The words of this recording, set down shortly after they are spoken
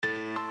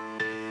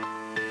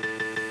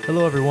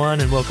Hello,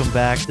 everyone, and welcome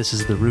back. This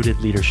is the Rooted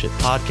Leadership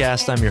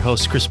Podcast. I'm your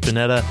host, Chris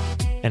Pinetta,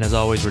 and as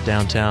always, we're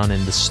downtown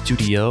in the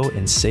studio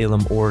in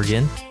Salem,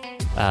 Oregon,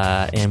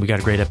 and we got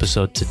a great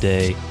episode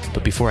today.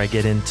 But before I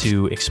get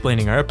into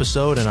explaining our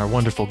episode and our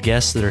wonderful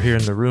guests that are here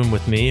in the room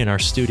with me in our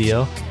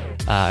studio,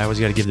 I always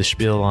got to give the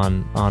spiel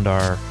on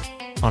our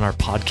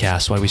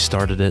podcast, why we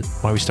started it,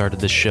 why we started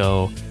this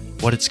show,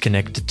 what it's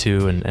connected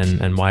to,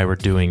 and why we're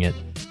doing it.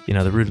 You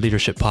know, the Rooted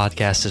Leadership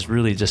Podcast is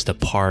really just a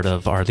part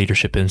of our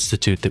Leadership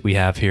Institute that we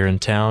have here in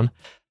town,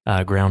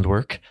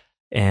 Groundwork.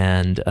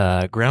 And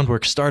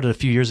Groundwork started a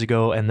few years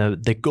ago, and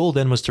the goal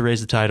then was to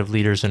raise the tide of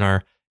leaders in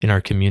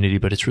our community,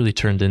 but it's really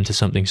turned into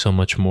something so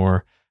much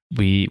more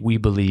we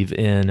believe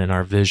in, and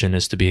our vision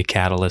is to be a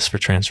catalyst for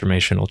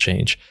transformational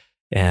change.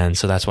 And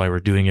so that's why we're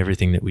doing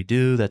everything that we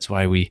do. That's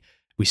why we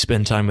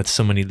spend time with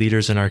so many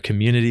leaders in our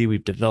community.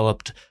 We've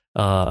developed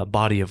a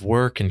body of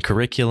work and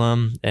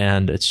curriculum,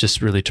 and it's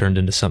just really turned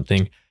into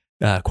something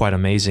quite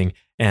amazing.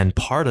 And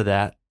part of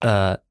that,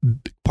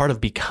 part of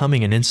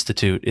becoming an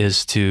institute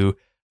is to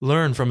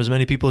learn from as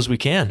many people as we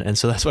can. And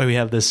so that's why we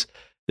have this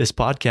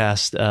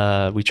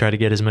podcast. We try to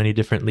get as many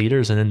different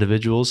leaders and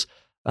individuals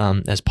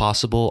as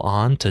possible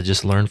on to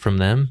just learn from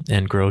them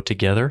and grow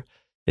together.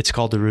 It's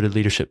called the Rooted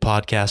Leadership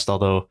Podcast,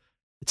 although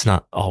it's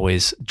not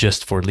always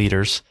just for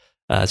leaders.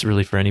 It's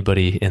really for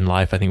anybody in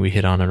life. I think we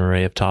hit on an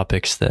array of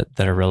topics that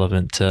are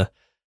relevant to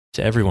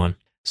everyone.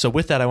 So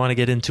with that, I want to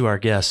get into our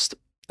guests,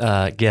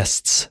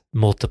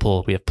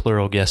 multiple. We have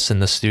plural guests in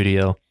the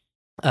studio.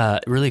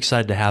 Really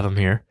excited to have them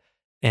here.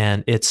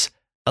 And it's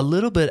a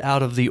little bit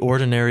out of the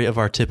ordinary of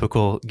our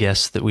typical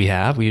guests that we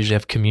have. We usually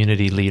have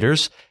community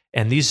leaders,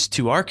 and these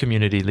two are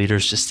community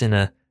leaders just in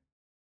a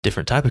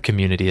different type of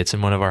community. It's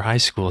in one of our high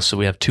schools. So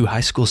we have two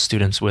high school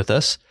students with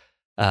us.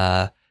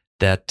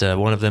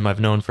 One of them I've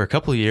known for a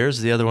couple of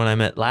years. The other one I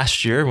met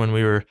last year when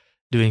we were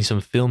doing some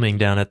filming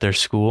down at their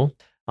school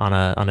on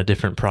a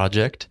different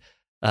project.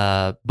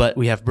 But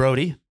we have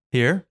Brody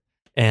here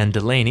and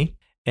Delaney.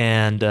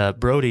 And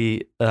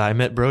Brody, I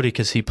met Brody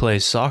because he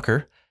plays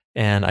soccer,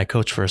 and I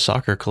coach for a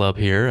soccer club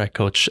here. I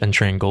coach and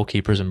train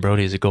goalkeepers, and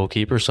Brody is a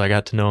goalkeeper, so I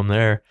got to know him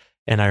there.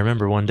 And I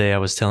remember one day I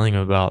was telling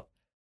him about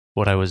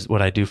what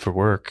I do for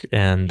work,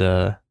 and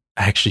I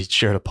actually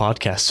shared a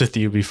podcast with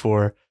you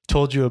before.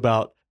 Told you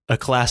about a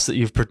class that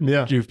you've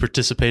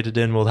participated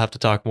in. We'll have to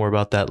talk more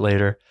about that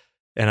later.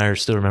 And I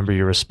still remember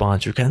your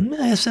response. You're kind of,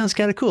 that sounds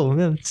kind of cool.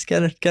 It's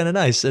kind of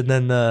nice. And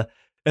then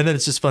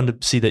it's just fun to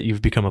see that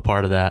you've become a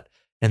part of that.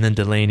 And then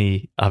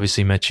Delaney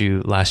obviously met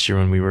you last year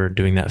when we were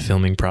doing that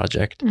filming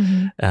project.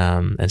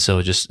 Mm-hmm. And so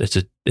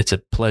it's a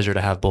pleasure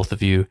to have both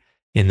of you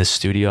in the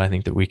studio. I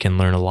think that we can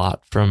learn a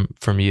lot from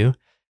you.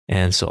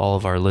 And so all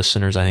of our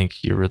listeners, I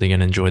think you're really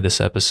going to enjoy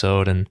this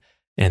episode and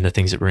the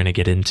things that we're going to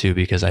get into,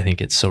 because I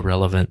think it's so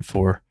relevant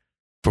for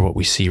what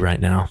we see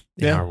right now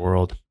in our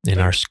world, in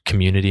our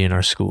community, in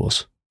our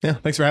schools. Yeah.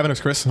 Thanks for having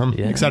us, Chris. I'm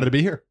excited to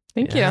be here.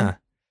 Thank you.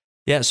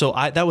 Yeah. So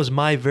that was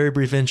my very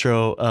brief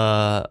intro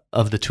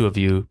of the two of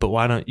you, but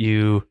why don't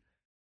you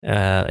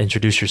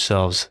introduce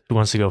yourselves? Who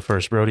wants to go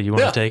first? Brody, you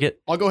want to take it?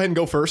 I'll go ahead and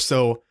go first.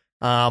 So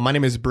my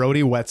name is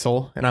Brody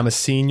Wetzel, and I'm a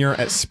senior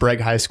at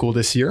Sprague High School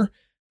this year.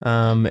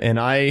 And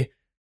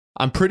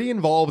I'm pretty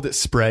involved at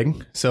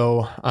Sprague.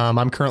 So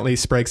I'm currently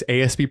Sprague's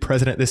ASB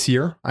president this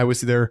year. I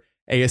was their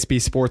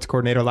ASB sports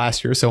coordinator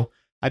last year. So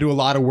I do a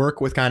lot of work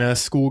with kind of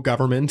school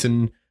government,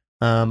 and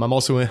I'm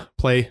also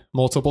play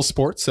multiple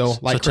sports. So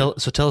tell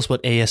us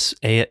what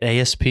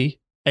ASB?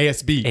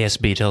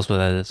 ASB, tell us what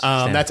that is.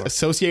 That's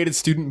Associated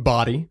Student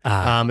Body.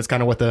 It's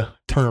kind of what the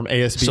term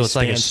ASB stands for. So it's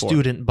like a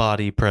student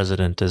body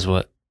president is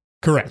what?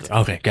 Correct.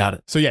 Okay, got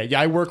it. So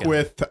I work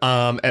with,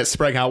 at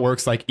Sprague, how it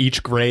works, like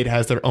each grade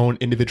has their own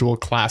individual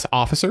class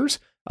officers.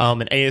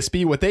 And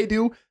ASB, what they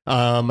do,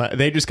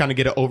 they just kind of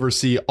get to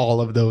oversee all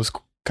of those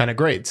kind of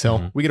grades.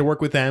 So we get to work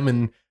with them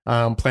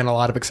and plan a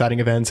lot of exciting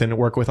events and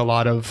work with a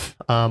lot of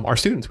our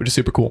students, which is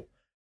super cool.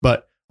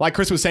 But like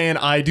Chris was saying,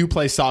 I do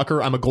play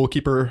soccer. I'm a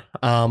goalkeeper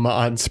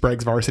on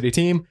Sprague's varsity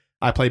team.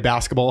 I play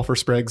basketball for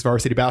Sprague's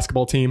varsity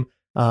basketball team.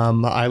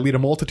 I lead a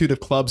multitude of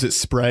clubs at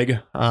Sprague.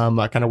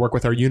 I kind of work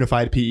with our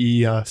unified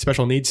PE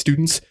special needs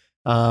students.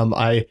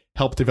 I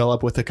helped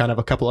develop with a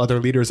couple other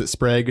leaders at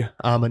Sprague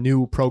a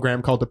new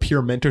program called the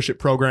Peer Mentorship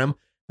Program,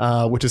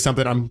 which is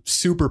something I'm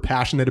super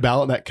passionate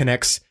about that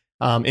connects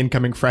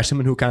incoming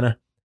freshmen who kind of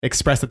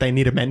express that they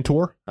need a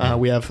mentor.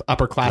 We have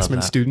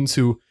upperclassmen students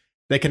who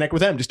they connect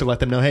with them just to let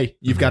them know, hey,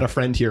 you've got a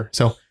friend here.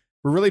 So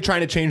we're really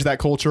trying to change that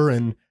culture,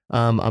 and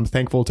I'm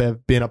thankful to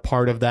have been a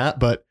part of that.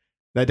 But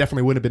that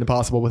definitely wouldn't have been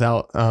possible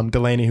without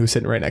Delaney, who's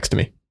sitting right next to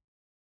me.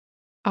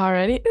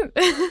 Alrighty.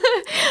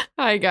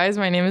 Hi, guys.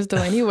 My name is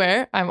Delaney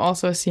Ware. I'm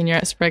also a senior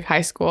at Sprague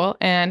High School,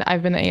 and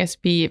I've been the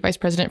ASB vice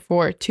president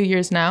for 2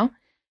 years now.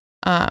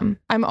 I'm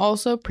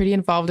also pretty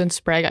involved in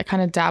Sprague. I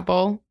kind of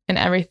dabble in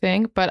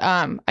everything, but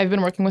I've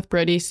been working with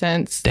Brody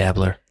since...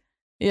 Dabbler.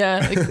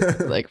 Yeah,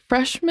 like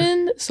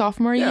freshman,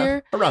 sophomore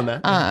year. Around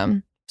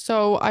that.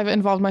 So I've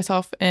involved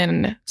myself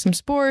in some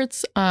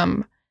sports.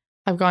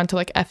 I've gone to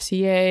like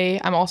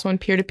FCA. I'm also in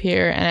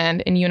peer-to-peer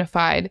and in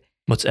Unified.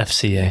 What's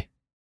FCA?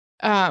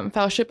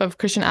 Fellowship of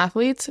Christian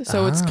Athletes.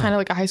 So it's kind of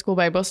like a high school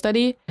Bible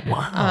study.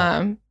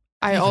 Wow.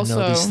 I didn't also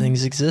know these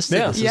things existed.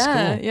 Yeah. This is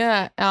cool.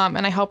 Yeah.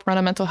 And I help run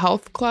a mental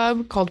health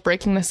club called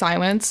Breaking the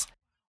Silence.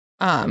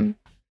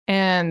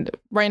 And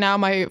right now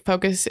my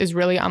focus is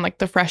really on like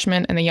the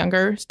freshmen and the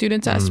younger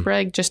students at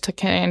Sprague, just to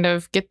kind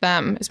of get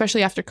them,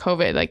 especially after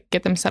COVID, like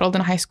get them settled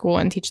in high school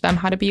and teach them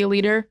how to be a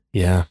leader.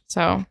 Yeah.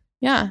 So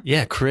yeah.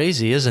 Yeah,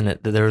 crazy, isn't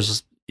it? That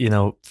there's,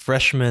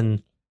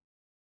 freshmen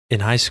in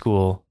high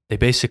school, they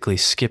basically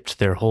skipped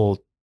their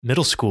whole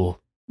middle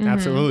school,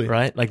 Absolutely.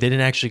 right? Like they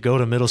didn't actually go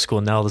to middle school.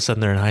 And now all of a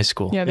sudden they're in high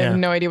school. Yeah, they have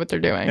no idea what they're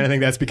doing. And I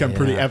think that's become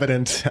pretty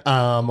evident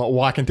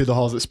walking through the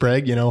halls at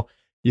Sprague.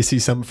 You see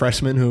some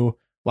freshmen who,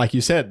 like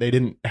you said, they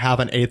didn't have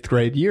an 8th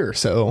grade year.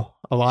 So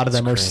a lot of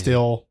them are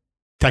still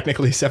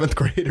technically 7th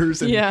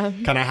graders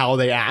and kind of how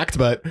they act.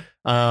 But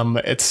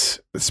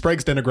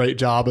Sprague's done a great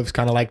job of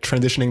kind of like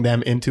transitioning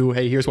them into,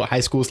 hey, here's what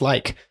high school's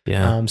like.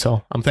 Yeah.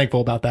 So I'm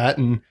thankful about that.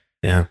 And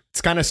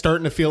it's kind of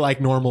starting to feel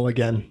like normal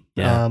again,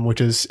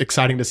 which is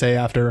exciting to say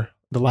after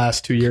the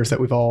last 2 years that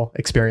we've all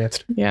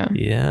experienced. Yeah.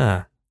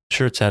 Yeah.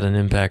 Sure, it's had an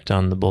impact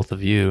on the both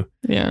of you.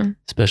 Yeah.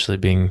 Especially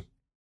being,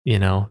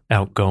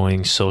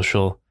 outgoing,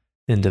 social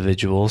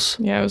individuals.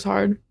 Yeah, it was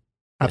hard.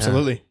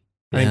 Absolutely.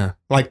 I think,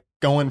 like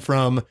going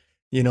from,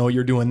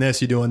 you're doing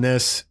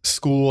this,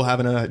 school,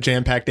 having a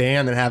jam-packed day,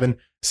 and then having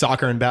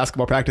soccer and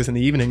basketball practice in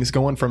the evenings,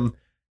 going from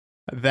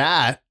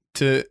that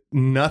to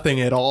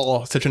nothing at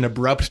all, such an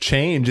abrupt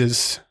change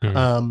is,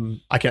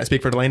 I can't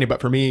speak for Delaney,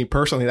 but for me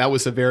personally, that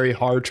was a very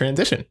hard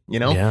transition,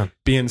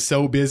 being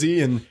so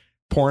busy and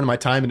pouring my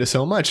time into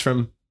so much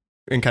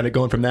and kind of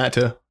going from that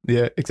to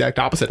the exact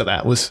opposite of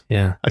that was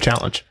a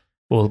challenge.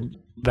 Well,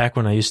 back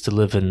when I used to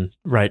live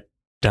right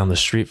down the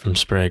street from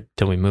Sprague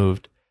till we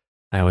moved,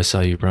 I always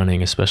saw you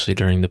running, especially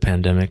during the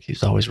pandemic. He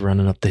was always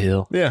running up the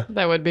hill. Yeah.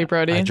 That would be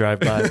Brody. I drive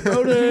by,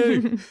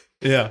 Brody.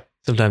 Yeah.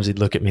 Sometimes he'd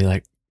look at me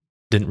like,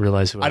 didn't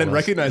realize who I was. I didn't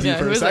recognize you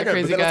for a second.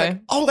 Crazy but then I was guy.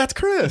 like, oh, that's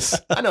Chris.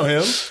 I know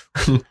him.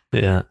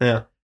 Yeah.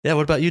 Yeah. Yeah.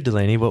 What about you,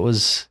 Delaney?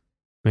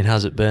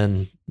 How's it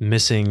been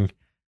missing,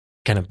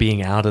 kind of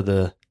being out of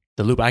the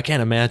loop? I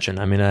can't imagine.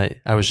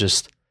 I was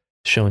just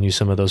showing you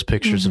some of those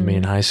pictures of me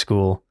in high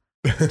school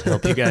to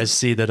help you guys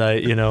see that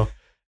I,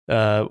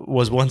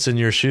 was once in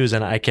your shoes,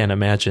 and I can't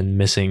imagine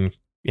missing,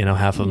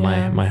 half of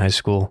my high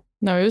school.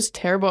 No, it was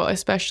terrible,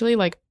 especially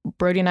like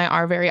Brody and I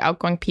are very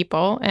outgoing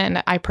people,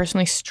 and I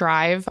personally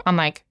strive on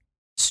like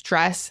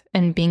stress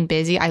and being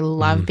busy. I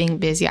love being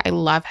busy. I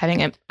love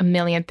having a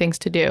million things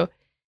to do.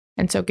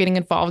 And so getting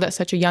involved at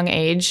such a young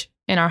age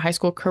in our high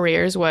school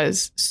careers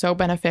was so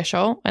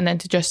beneficial. And then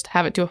to just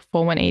have it do a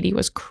full 180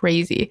 was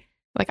crazy.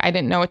 Like I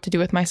didn't know what to do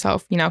with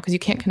myself, because you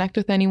can't connect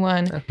with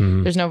anyone.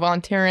 There's no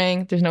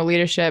volunteering. There's no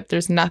leadership.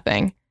 There's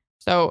nothing.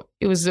 So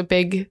it was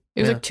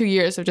like 2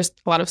 years of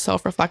just a lot of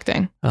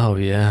self-reflecting. Oh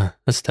yeah.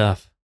 That's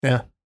tough.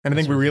 Yeah. And I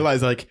think we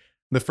realized like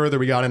the further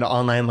we got into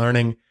online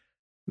learning,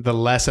 the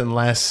less and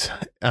less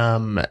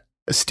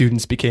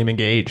students became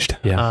engaged.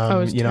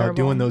 Yeah.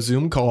 Doing those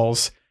Zoom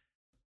calls.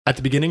 At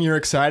the beginning, you're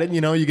excited,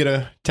 you get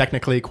to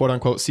technically, quote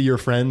unquote, see your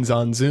friends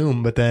on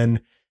Zoom, but then,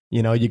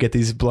 you get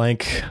these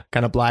blank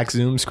kind of black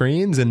Zoom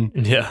screens and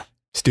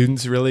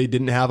students really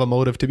didn't have a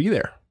motive to be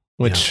there,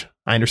 which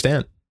I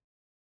understand.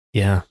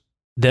 Yeah.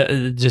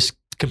 Just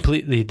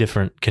completely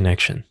different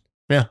connection.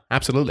 Yeah,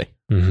 absolutely.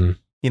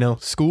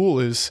 School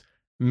is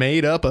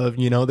made up of,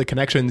 the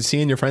connections,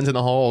 seeing your friends in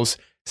the halls,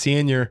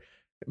 seeing your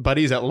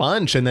buddies at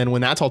lunch. And then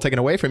when that's all taken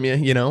away from you,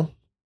 you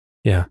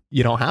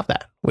don't have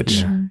that,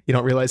 which you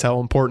don't realize how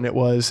important it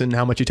was and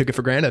how much you took it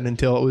for granted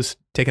until it was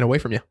taken away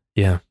from you.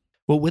 Yeah.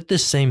 Well, with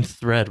this same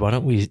thread, why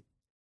don't we,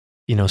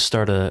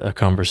 start a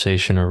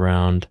conversation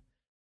around,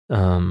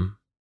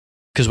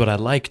 because what I'd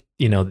like,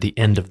 the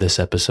end of this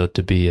episode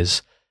to be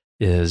is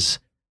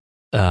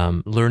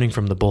learning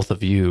from the both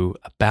of you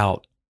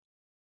about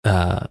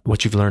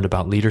what you've learned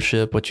about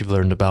leadership, what you've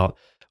learned about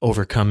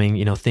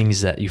overcoming,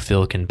 things that you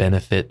feel can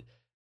benefit,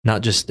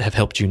 not just have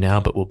helped you now,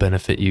 but will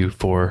benefit you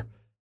for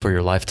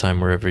your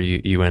lifetime, wherever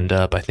you end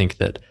up. I think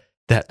that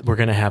we're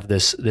going to have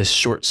this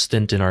short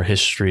stint in our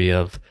history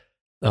of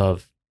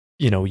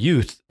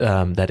youth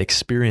that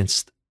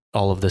experienced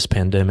all of this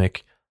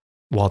pandemic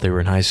while they were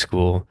in high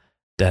school.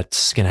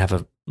 That's going to have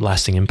a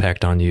lasting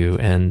impact on you,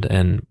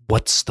 and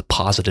what's the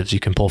positives you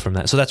can pull from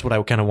that. So that's what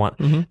I kind of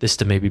want this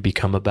to maybe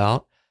become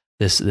about,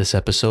 this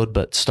episode.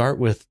 But start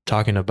with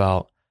talking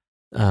about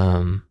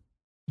the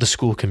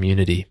school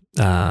community,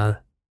 there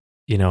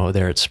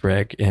at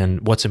Sprague,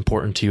 and what's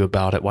important to you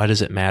about it. Why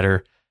does it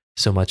matter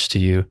so much to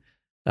you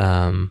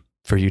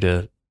for you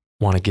to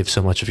want to give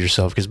so much of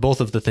yourself? Because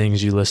both of the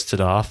things you listed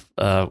off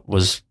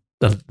was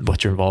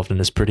what you're involved in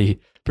is pretty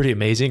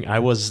amazing. I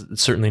was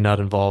certainly not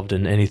involved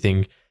in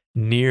anything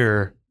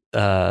near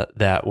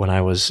that when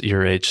I was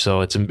your age,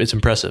 so it's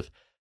impressive.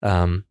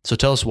 So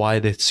tell us why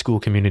the school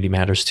community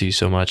matters to you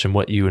so much and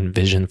what you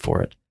envision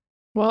for it.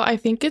 Well, I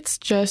think it's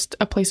just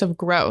a place of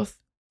growth.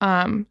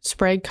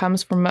 Sprague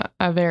comes from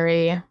a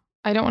very,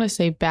 I don't want to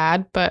say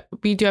bad, but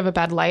we do have a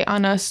bad light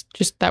on us,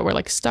 just that we're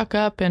like stuck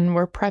up and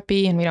we're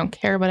preppy and we don't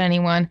care about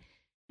anyone.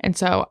 And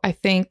so I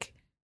think,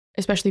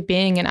 especially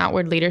being in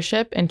outward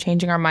leadership and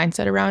changing our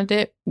mindset around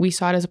it, we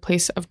saw it as a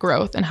place of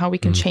growth and how we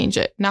can change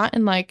it. Not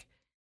in like,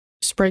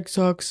 Sprague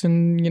sucks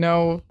and,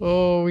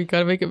 oh, we got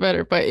to make it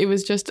better. But it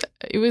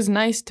was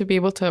nice to be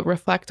able to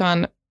reflect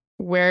on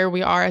where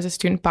we are as a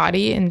student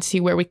body and see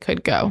where we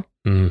could go.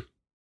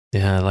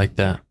 Yeah, I like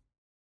that.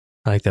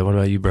 What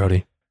about you,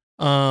 Brody?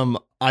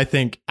 I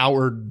think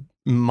outward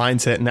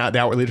mindset and the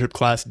outward leadership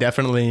class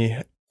definitely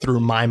threw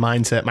my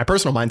mindset, my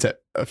personal mindset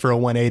for a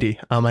 180.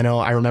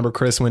 I remember,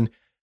 Chris, when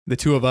the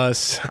two of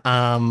us, it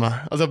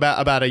was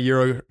about a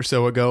year or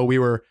so ago, we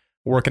were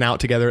working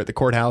out together at the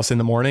courthouse in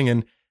the morning,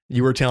 and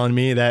you were telling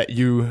me that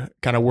you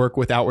kind of work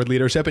with outward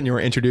leadership, and you were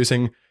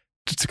introducing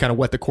to kind of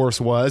what the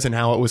course was and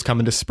how it was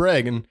coming to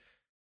Sprague. And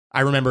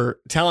I remember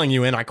telling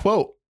you, and I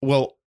quote,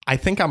 "Well, I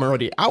think I'm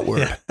already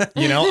outward.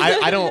 Yeah.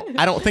 I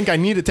don't think I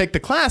need to take the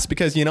class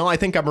because, I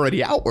think I'm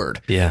already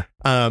outward." Yeah.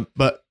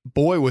 But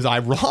boy, was I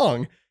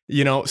wrong.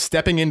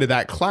 Stepping into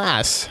that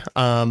class,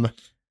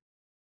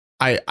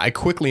 I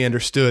quickly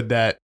understood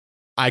that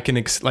I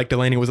can, like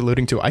Delaney was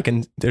alluding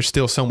to, there's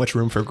still so much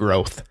room for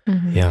growth.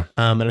 Mm-hmm. Yeah.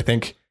 And I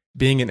think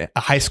being a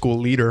high school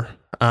leader,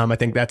 I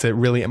think that's a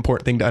really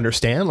important thing to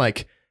understand.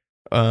 Like,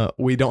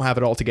 we don't have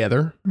it all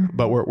together,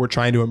 but we're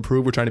trying to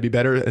improve. We're trying to be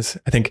better.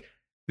 I think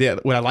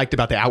what I liked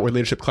about the outward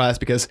leadership class,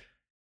 because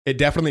it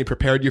definitely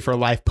prepared you for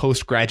life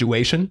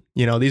post-graduation.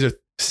 These are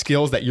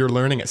skills that you're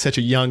learning at such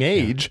a young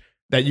age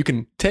that you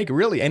can take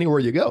really anywhere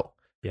you go,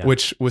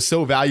 which was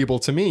so valuable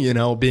to me,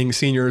 being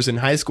seniors in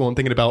high school and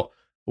thinking about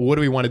what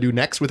do we want to do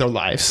next with our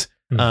lives.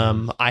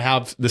 I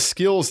have the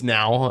skills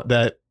now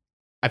that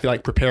I feel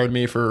like prepared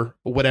me for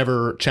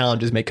whatever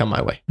challenges may come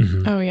my way.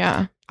 Oh,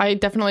 yeah. I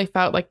definitely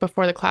felt like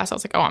before the class, I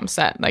was like, oh, I'm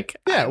set.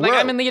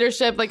 I'm in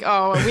leadership. Like,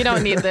 oh, we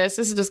don't need this.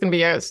 This is just going to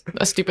be a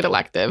stupid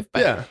elective.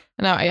 But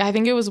no, I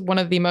think it was one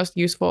of the most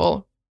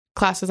useful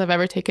classes I've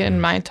ever taken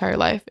in my entire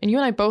life. And you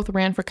and I both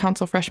ran for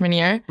council freshman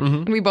year,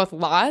 and we both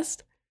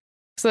lost.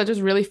 So that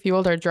just really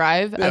fueled our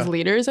drive as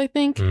leaders, I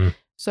think.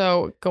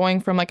 So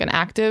going from like an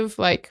active,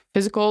 like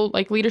physical,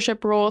 like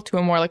leadership role to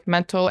a more like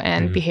mental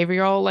and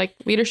behavioral, like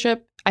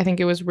leadership, I think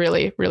it was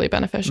really, really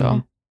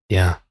beneficial.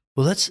 Yeah.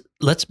 Well,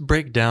 let's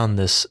break down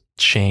this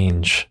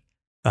change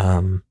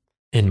in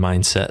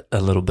mindset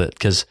a little bit,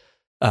 because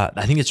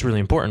I think it's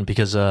really important,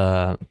 because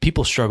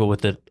people struggle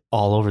with it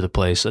all over the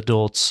place.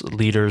 Adults,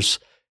 leaders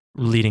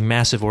leading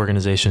massive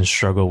organizations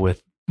struggle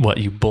with what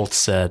you both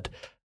said,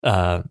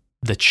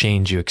 the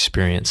change you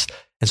experienced.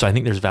 And so I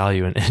think there's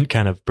value in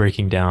kind of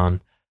breaking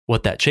down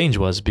what that change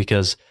was,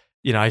 because,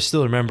 I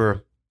still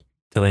remember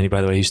Delaney,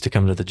 by the way, used to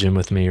come to the gym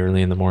with me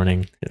early in the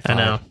morning. I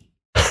know.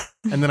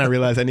 And then I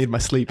realized I need my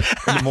sleep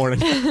in the morning.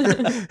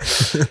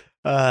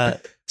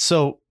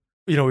 So,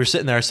 we were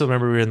sitting there. I still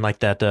remember we were in like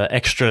that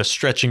extra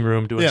stretching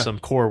room doing some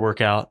core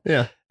workout.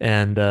 Yeah.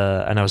 And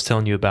I was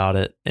telling you about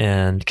it,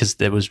 and because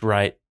it was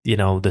right,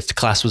 the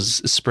class was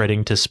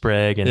spreading to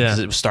Sprague, and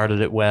it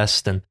started at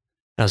West, and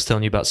I was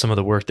telling you about some of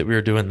the work that we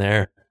were doing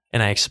there.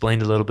 And I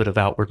explained a little bit of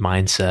outward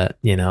mindset,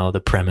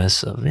 the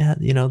premise of,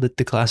 that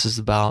the class is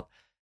about,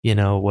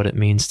 what it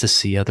means to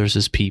see others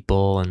as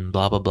people and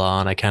blah, blah, blah.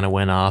 And I kind of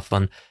went off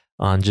on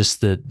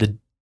just the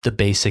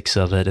basics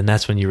of it. And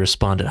that's when you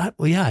responded,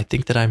 well, yeah, I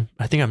think I'm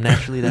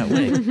naturally that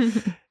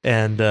way.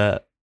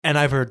 And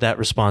I've heard that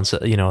response,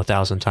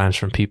 1,000 times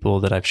from people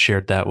that I've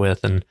shared that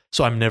with. And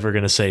so I'm never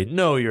going to say,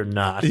 no, you're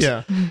not.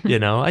 Yeah.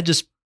 I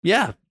just,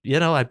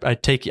 I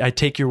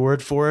take your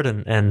word for it,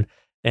 and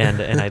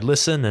I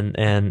listen,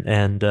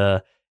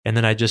 and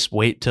then I just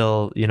wait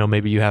till,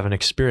 maybe you have an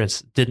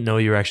experience. Didn't know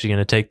you were actually going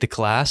to take the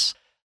class.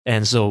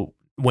 And so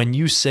when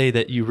you say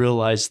that you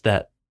realized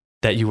that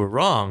you were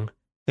wrong,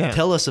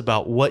 tell us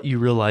about what you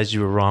realized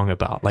you were wrong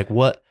about. Like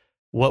what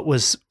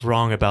was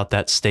wrong about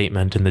that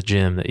statement in the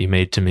gym that you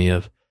made to me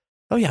of,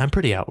 oh yeah, I'm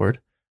pretty outward.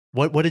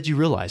 What did you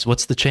realize?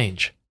 What's the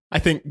change? I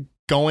think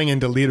going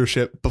into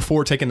leadership,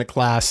 before taking the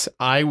class,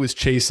 I was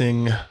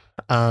chasing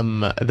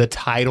the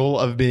title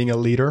of being a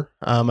leader.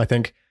 I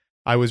think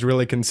I was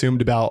really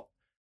consumed about,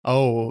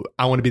 oh,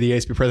 I want to be the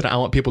ASB president. I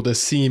want people to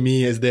see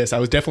me as this. I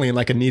was definitely in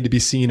like a need to be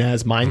seen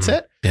as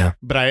mindset. Yeah.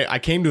 But I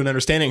came to an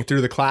understanding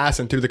through the class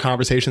and through the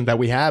conversations that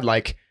we had,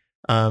 like,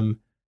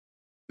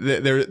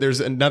 there's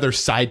another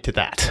side to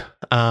that.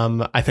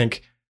 I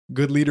think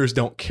good leaders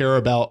don't care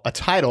about a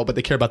title, but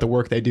they care about the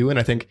work they do. And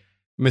I think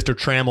Mr.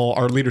 Trammell,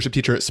 our leadership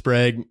teacher at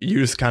Sprague,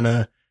 used kind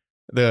of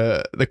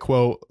the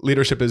quote,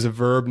 leadership is a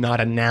verb, not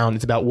a noun.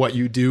 It's about what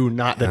you do,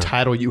 not the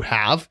title you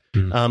have.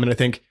 And I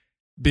think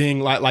being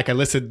like I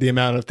listed the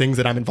amount of things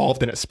that I'm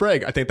involved in at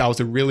Sprague, I think that was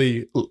a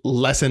really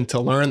lesson to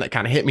learn that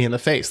kind of hit me in the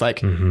face.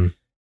 Like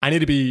I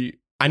need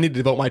to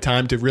devote my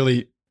time to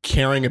really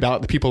caring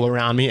about the people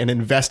around me and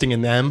investing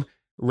in them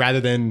rather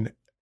than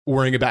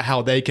worrying about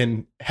how they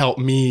can help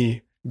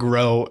me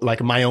grow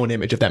like my own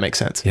image, if that makes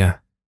sense. Yeah.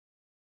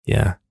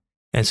 Yeah.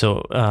 And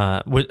so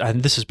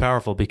and this is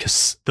powerful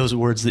because those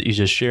words that you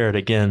just shared,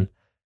 again,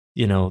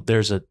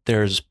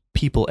 there's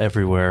people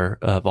everywhere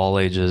of all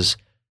ages,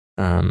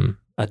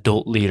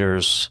 adult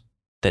leaders,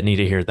 that need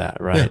to hear that,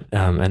 right?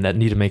 And that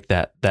need to make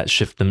that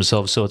shift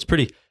themselves. So it's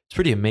pretty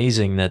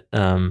amazing that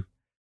that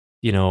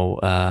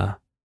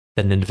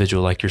an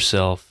individual like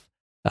yourself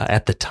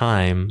at the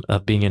time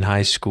of being in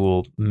high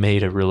school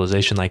made a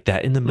realization like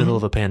that in the middle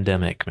of a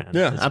pandemic, man.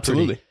 Yeah, It's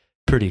absolutely.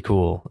 pretty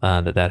cool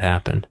that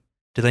happened.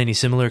 Delaney,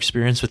 similar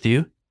experience with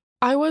you?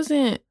 I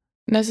wasn't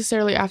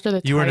necessarily after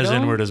the You weren't as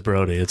title. inward as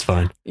Brody. It's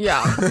fine.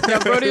 Yeah. Yeah,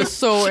 Brody is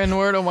so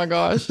inward. Oh my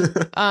gosh.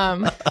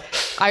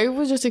 I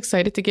was just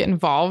excited to get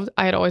involved.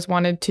 I had always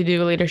wanted to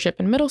do leadership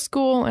in middle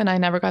school and I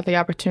never got the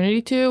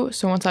opportunity to.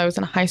 So once I was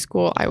in high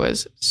school, I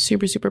was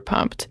super, super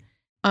pumped.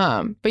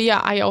 But yeah,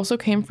 I also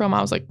came from,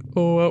 I was like,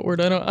 oh,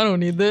 outward, I don't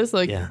need this.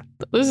 Like,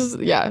 this is,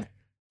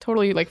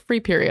 totally like free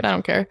period. I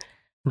don't care.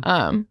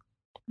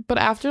 But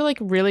after like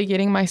really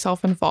getting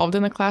myself involved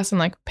in the class and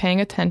like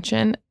paying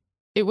attention,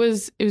 it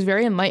was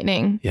very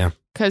enlightening. Yeah.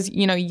 Because,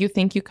 you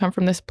think you come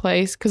from this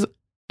place. Because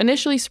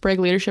initially Sprague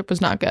leadership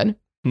was not good.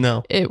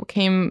 No. It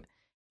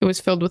was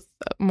filled with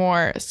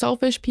more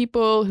selfish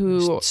people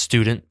who...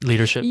 Student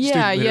leadership?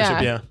 Yeah, Student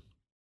leadership,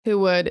 who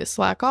would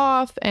slack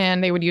off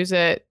and they would use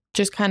it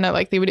just kind of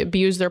like they would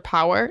abuse their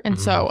power. And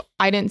so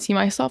I didn't see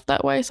myself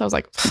that way. So I was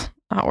like,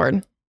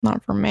 outward,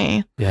 not for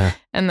me. Yeah.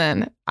 And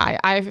then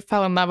I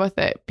fell in love with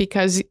it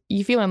because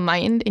you feel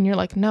enlightened and you're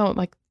like, no,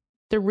 like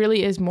there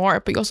really is more,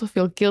 but you also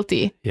feel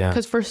guilty. Yeah.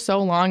 Because for so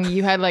long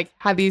you had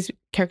these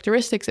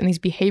characteristics and these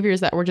behaviors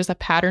that were just a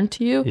pattern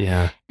to you.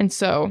 Yeah. And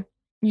so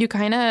you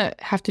kind of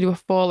have to do a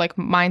full like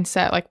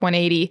mindset, like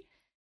 180,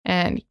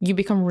 and you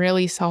become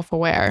really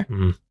self-aware.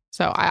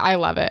 So I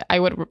love it. I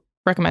would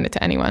recommend it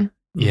to anyone.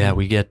 Yeah,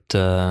 we get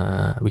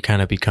we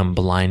kind of become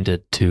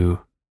blinded to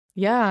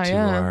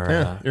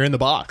Yeah. You're in the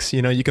box.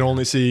 You can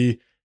only see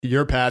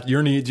your path,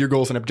 your needs, your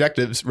goals and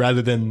objectives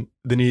rather than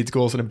the needs,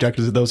 goals and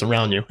objectives of those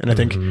around you. And I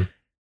think the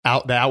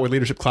outward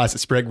leadership class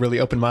at Sprague really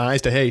opened my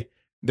eyes to, hey,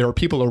 there are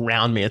people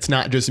around me. It's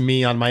not just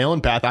me on my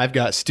own path. I've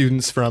got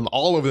students from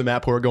all over the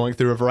map who are going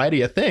through a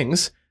variety of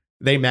things.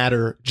 They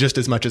matter just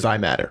as much as I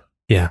matter.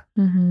 Yeah.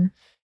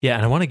 Yeah,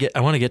 and I want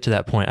to get to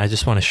that point. I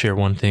just want to share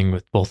one thing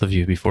with both of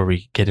you before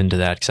we get into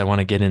that, because I want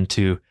to get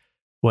into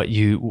what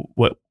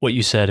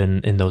you said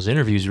in those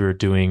interviews we were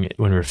doing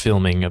when we were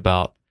filming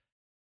about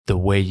the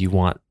way you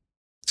want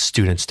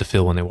students to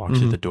feel when they walk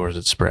through the doors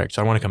at Sprague.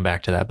 So I want to come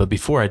back to that. But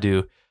before I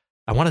do,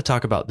 I want to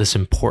talk about this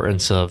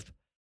importance of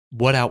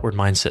what outward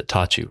mindset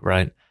taught you,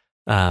 right?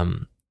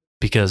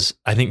 Because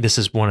I think this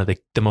is one of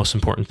the most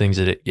important things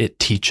that it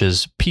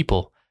teaches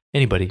people,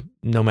 anybody,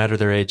 no matter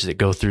their age, that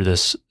go through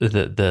this,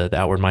 the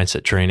outward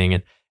mindset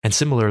training. And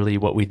similarly,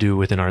 what we do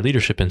within our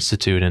Leadership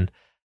Institute. And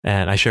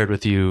I shared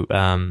with you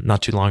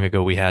not too long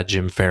ago, we had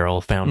Jim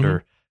Farrell,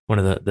 founder, one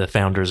of the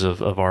founders of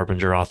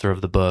Arbinger, author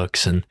of the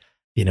books, and,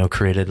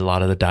 created a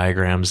lot of the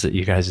diagrams that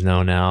you guys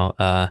know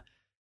now.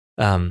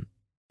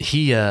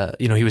 He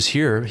was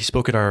here, he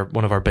spoke at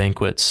one of our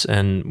banquets,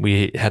 and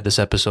we had this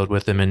episode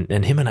with him,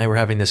 and him and I were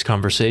having this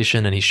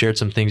conversation, and he shared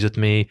some things with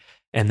me.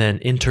 And then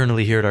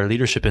internally here at our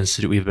Leadership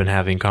Institute, we've been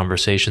having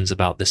conversations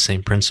about this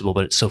same principle,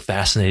 but it's so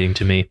fascinating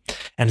to me.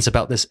 And it's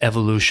about this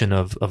evolution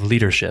of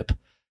leadership,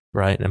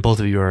 right? And both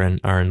of you are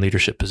in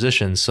leadership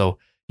positions, so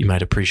you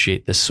might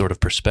appreciate this sort of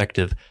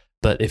perspective.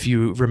 But if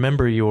you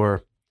remember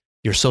your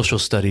social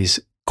studies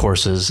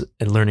courses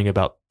and learning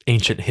about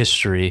ancient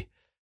history,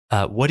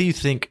 what do you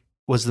think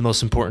was the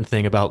most important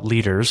thing about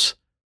leaders,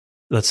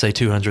 let's say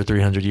 200,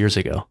 300 years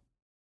ago?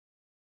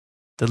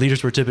 The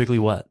leaders were typically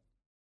what?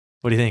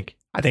 What do you think?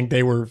 I think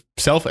they were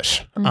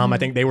selfish. I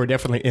think they were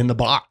definitely in the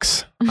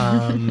box.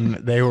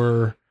 They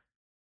were,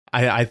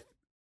 I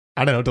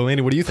don't know,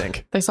 Delaney, what do you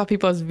think? They saw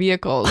people as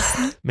vehicles.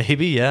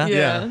 Maybe,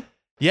 yeah.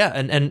 Yeah,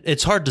 and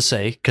it's hard to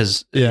say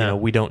because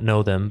we don't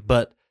know them,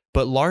 but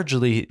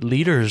largely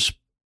leaders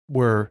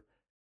were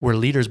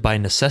leaders by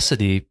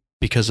necessity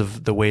because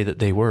of the way that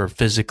they were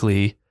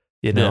physically.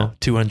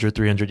 200,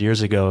 300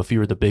 years ago, if you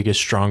were the biggest,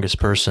 strongest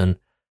person,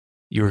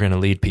 you were going to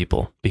lead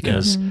people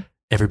because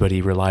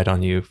everybody relied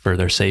on you for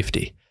their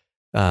safety.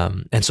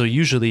 And so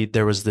usually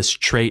there was this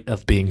trait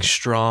of being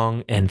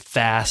strong and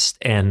fast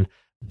and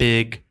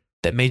big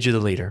that made you the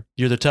leader.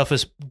 You're the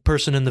toughest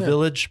person in the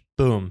village.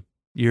 Boom.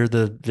 You're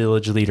the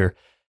village leader.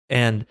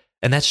 And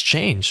that's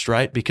changed,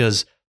 right?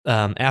 Because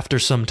after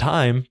some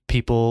time,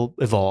 people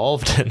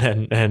evolved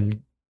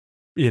and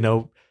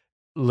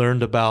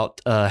learned about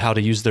how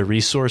to use their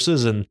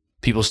resources, and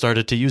people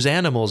started to use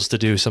animals to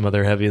do some of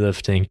their heavy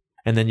lifting.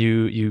 And then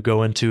you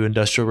go into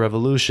Industrial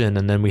Revolution,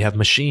 and then we have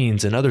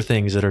machines and other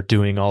things that are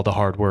doing all the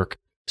hard work.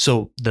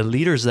 So the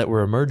leaders that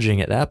were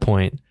emerging at that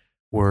point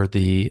were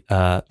the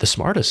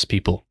smartest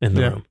people in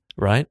the room,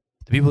 right?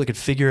 The people that could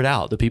figure it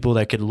out, the people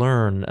that could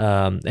learn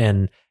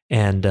and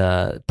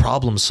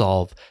problem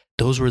solve.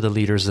 Those were the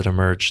leaders that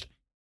emerged.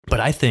 But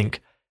I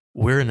think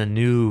we're in a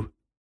new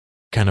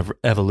kind of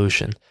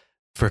evolution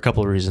for a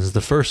couple of reasons. The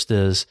first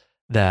is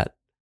that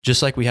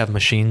just like we have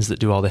machines that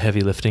do all the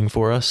heavy lifting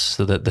for us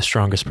so that the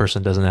strongest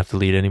person doesn't have to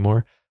lead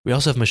anymore, we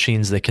also have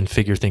machines that can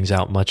figure things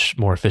out much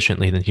more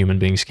efficiently than human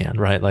beings can,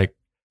 right? Like,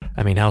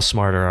 I mean, how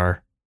smart are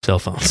our cell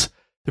phones?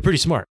 They're pretty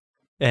smart.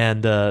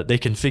 and they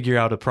can figure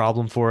out a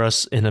problem for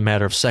us in a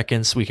matter of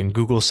seconds. We can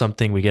Google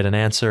something, we get an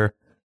answer.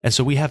 And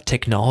so we have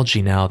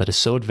technology now that is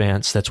so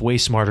advanced, that's way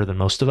smarter than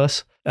most of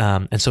us.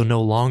 And so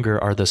no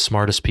longer are the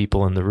smartest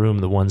people in the room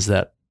the ones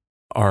that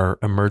are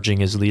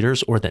emerging as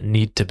leaders or that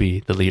need to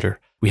be the leader.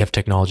 We have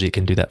technology that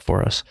can do that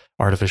for us.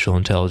 Artificial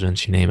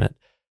intelligence, you name it.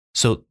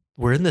 So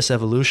we're in this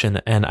evolution,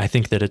 and I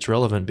think that it's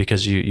relevant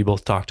because you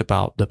both talked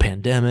about the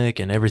pandemic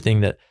and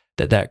everything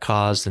that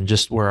caused, and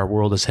just where our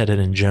world is headed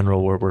in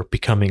general, where we're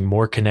becoming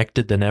more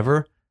connected than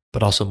ever,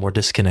 but also more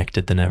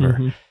disconnected than ever.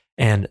 Mm-hmm.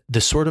 And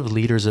the sort of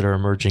leaders that are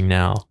emerging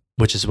now,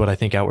 which is what I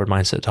think Outward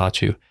Mindset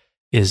taught you,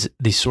 is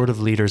the sort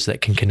of leaders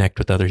that can connect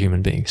with other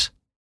human beings,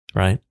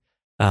 right?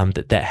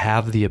 That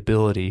have the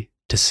ability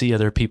to see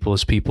other people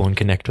as people and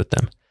connect with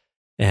them.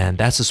 And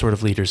that's the sort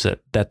of leaders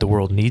that the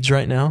world needs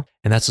right now.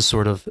 And that's the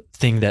sort of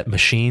thing that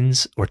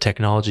machines or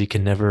technology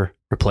can never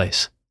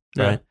replace,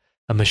 right?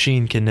 A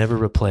machine can never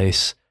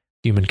replace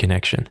human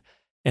connection.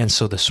 And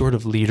so the sort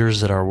of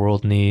leaders that our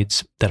world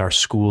needs, that our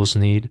schools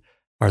need,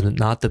 are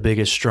not the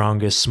biggest,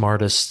 strongest,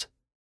 smartest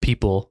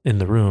people in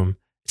the room.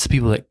 It's the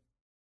people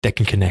that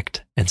can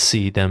connect and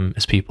see them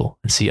as people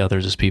and see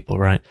others as people,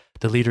 right?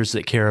 The leaders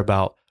that care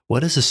about,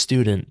 what does a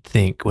student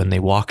think when they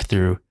walk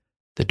through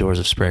the doors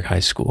of Sprague High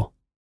School?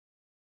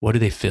 What do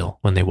they feel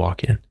when they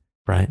walk in,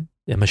 right?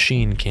 A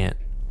machine can't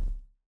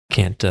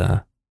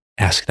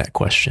ask that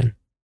question.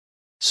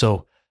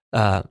 So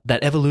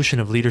that evolution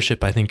of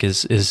leadership, I think,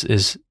 is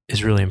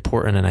really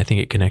important, and I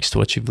think it connects to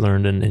what you've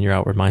learned in your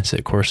Outward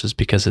Mindset courses,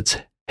 because it's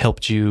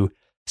helped you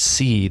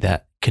see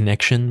that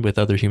connection with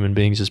other human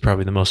beings is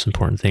probably the most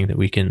important thing that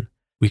we can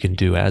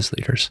do as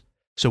leaders.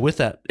 So with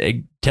that,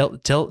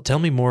 tell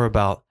me more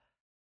about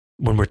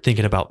when we're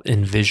thinking about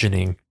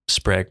envisioning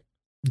Sprague.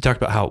 You talked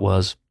about how it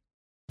was,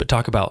 but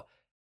talk about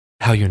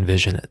how you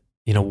envision it.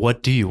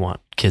 What do you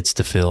want kids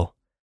to feel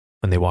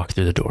when they walk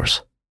through the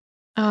doors?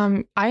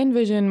 I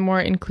envision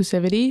more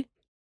inclusivity.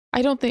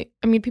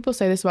 People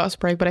say this about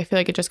Sprague, but I feel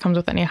like it just comes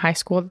with any high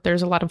school.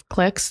 There's a lot of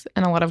cliques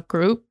and a lot of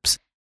groups.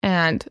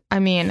 And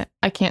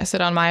I can't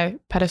sit on my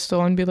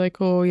pedestal and be like,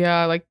 oh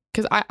yeah,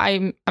 because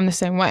I'm the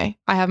same way.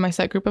 I have my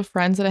set group of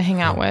friends that I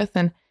hang out with.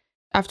 And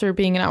after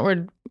being in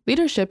outward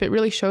leadership, it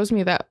really shows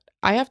me that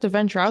I have to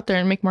venture out there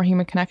and make more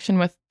human connection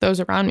with those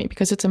around me,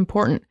 because it's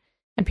important.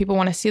 And people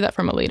want to see that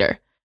from a leader.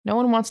 No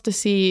one wants to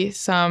see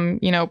some,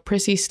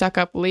 prissy,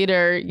 stuck-up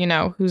leader,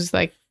 who's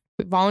like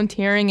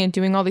volunteering and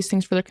doing all these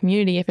things for their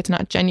community if it's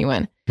not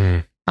genuine.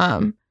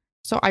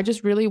 So I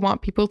just really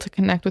want people to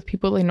connect with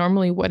people they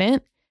normally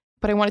wouldn't,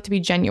 but I want it to be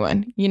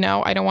genuine.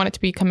 I don't want it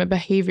to become a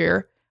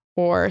behavior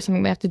or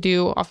something they have to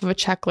do off of a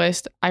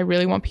checklist. I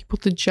really want people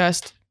to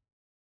just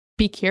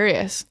be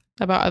curious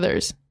about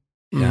others.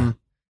 Yeah.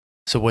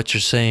 So what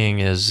you're saying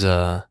is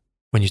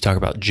when you talk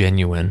about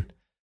genuine,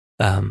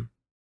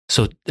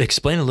 so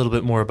explain a little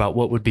bit more about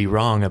what would be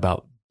wrong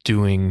about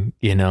doing,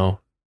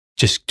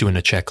 just doing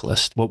a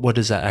checklist. What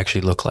does that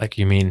actually look like?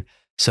 You mean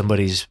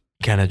somebody's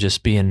kind of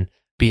just being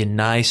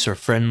nice or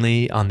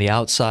friendly on the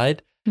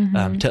outside?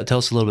 Mm-hmm. Tell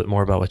us a little bit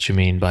more about what you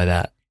mean by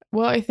that.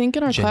 Well, I think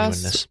in our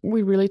class,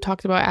 we really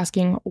talked about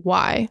asking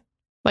why.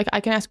 Like, I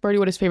can ask Brody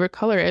what his favorite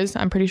color is.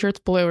 I'm pretty sure it's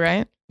blue,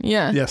 right?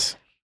 Yeah. Yes.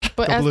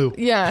 But blue.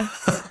 Yeah.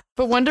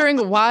 But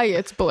wondering why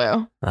it's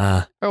blue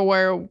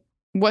or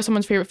what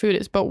someone's favorite food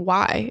is, but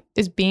why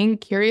is being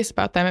curious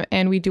about them.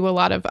 And we do a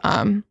lot of,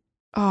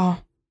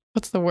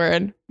 what's the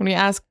word? When we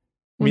ask.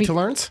 Meet to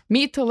learns?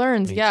 Meet to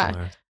learns,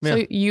 yeah.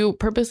 So you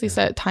purposely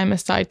set time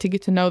aside to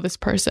get to know this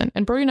person.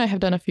 And Brody and I have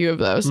done a few of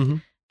those. Mm-hmm.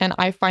 And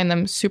I find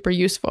them super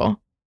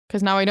useful.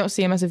 Because now I don't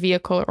see him as a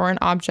vehicle or an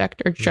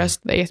object or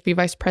just the ASB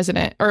vice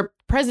president or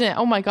president.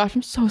 Oh my gosh,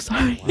 I'm so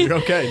sorry. You're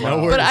okay, no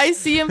worries. But I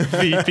see him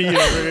VP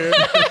over here.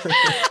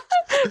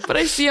 But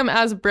I see him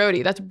as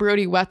Brody. That's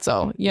Brody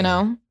Wetzel,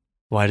 know?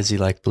 Why does he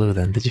like blue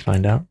then? Did you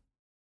find out?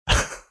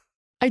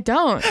 I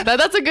don't.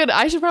 That's a good,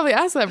 I should probably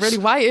ask that, Brody.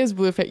 Why is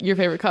blue your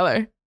favorite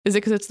color? Is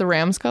it because it's the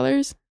Rams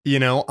colors?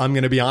 I'm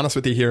going to be honest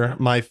with you here.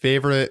 My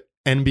favorite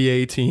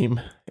NBA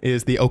team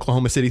is the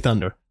Oklahoma City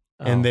Thunder.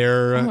 And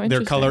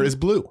their color is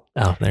blue.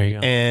 Oh, there you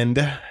go. And,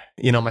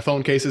 my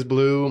phone case is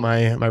blue.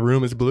 My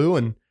room is blue.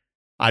 And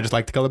I just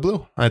like the color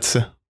blue. It's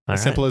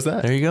as simple as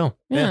that. There you go.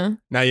 Yeah.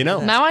 Now you know.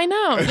 Now I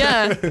know.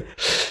 Yeah.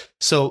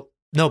 So,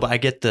 no, but I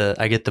get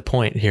the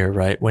point here,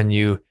 right? When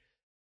you,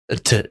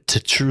 to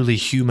truly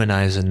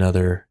humanize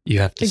another,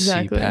 you have to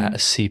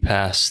see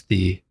past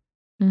the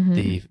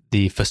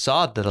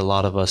facade that a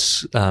lot of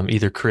us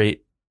either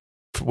create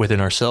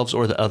within ourselves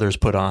or that others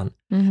put on.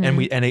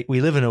 Mm-hmm. And we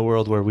live in a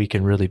world where we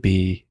can really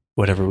be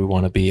whatever we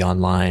want to be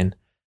online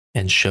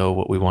and show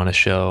what we want to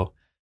show.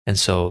 And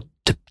so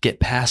to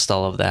get past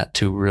all of that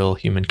to real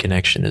human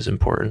connection is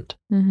important.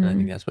 Mm-hmm. And I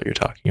think that's what you're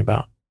talking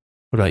about.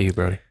 What about you,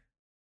 Brody?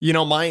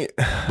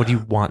 What do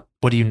you want?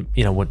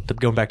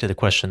 Going back to the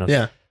question of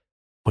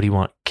what do you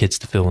want kids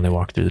to feel when they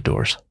walk through the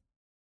doors?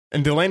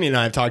 And Delaney and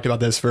I have talked about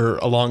this for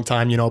a long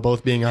time,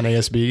 both being on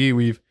ASB,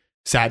 we've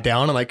sat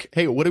down and like,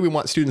 hey, what do we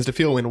want students to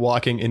feel when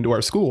walking into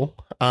our school?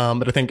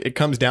 But I think it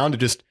comes down to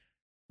just,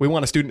 we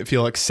want a student to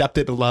feel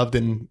accepted, loved,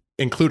 and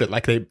included.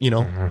 Like I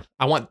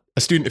want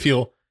a student to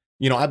feel,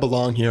 I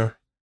belong here.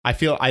 I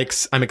feel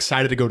I'm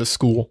excited to go to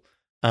school.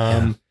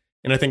 And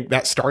I think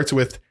that starts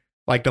with,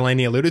 like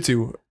Delaney alluded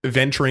to,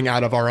 venturing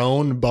out of our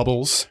own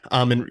bubbles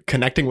and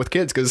connecting with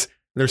kids, because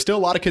there's still a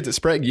lot of kids at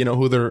Sprague,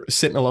 who they're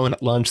sitting alone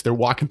at lunch. They're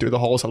walking through the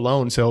halls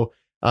alone. So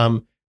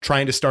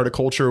trying to start a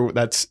culture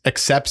that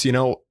accepts,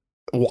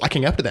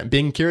 walking up to them,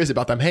 being curious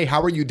about them. Hey,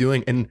 how are you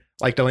doing? And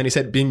like Delaney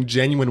said, being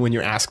genuine when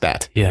you ask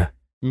that. Yeah.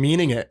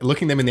 Meaning it,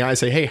 looking them in the eye,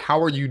 say, hey, how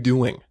are you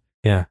doing?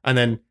 Yeah. And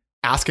then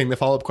asking the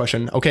follow-up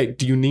question, okay,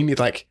 do you need me,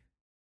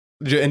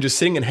 and just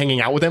sitting and hanging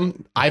out with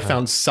them. I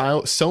found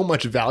so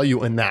much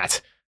value in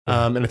that.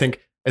 And I think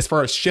as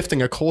far as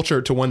shifting a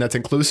culture to one that's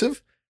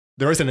inclusive,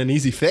 there isn't an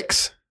easy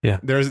fix. Yeah.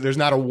 There's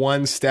not a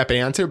one-step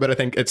answer, but I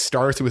think it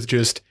starts with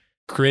just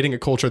creating a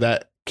culture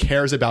that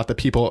cares about the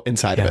people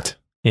inside of it.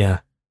 Yeah.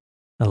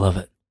 I love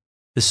it.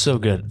 This is so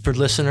good. For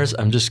listeners,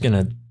 I'm just going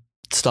to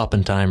stop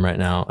in time right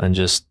now and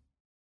just,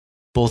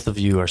 both of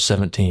you are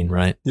 17,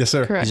 right? Yes,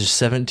 sir. Correct.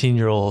 These are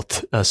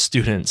 17-year-old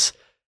students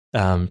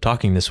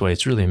talking this way.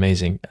 It's really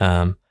amazing.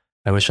 I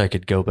wish I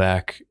could go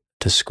back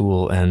to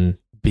school and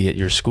be at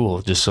your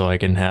school just so I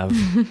can have,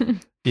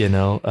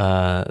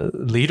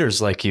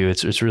 leaders like you.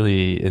 It's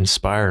really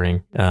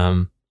inspiring.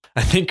 I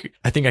think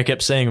I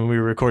kept saying when we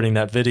were recording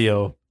that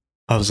video,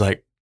 I was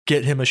like,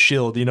 get him a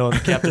shield, in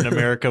Captain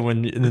America,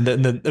 when in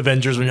the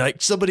Avengers, when you're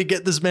like, somebody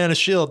get this man a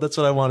shield. That's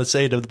what I want to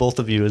say to both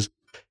of you, is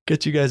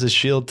get you guys a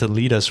shield to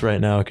lead us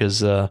right now,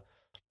 because our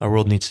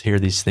world needs to hear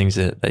these things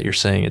that you're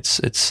saying.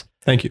 It's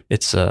thank you.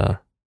 It's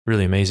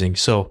really amazing.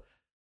 So,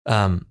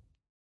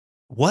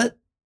 what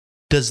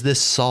does this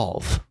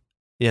solve?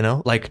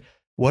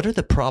 What are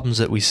the problems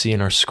that we see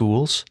in our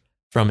schools,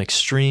 from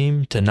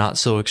extreme to not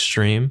so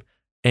extreme,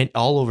 and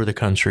all over the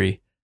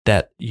country,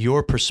 that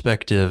your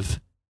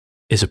perspective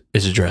is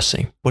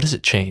addressing? What does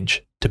it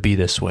change to be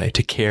this way,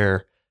 to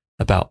care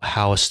about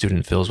how a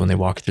student feels when they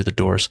walk through the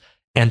doors,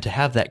 and to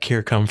have that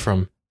care come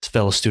from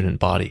fellow student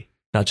body,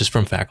 not just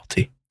from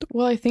faculty?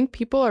 Well, I think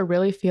people are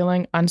really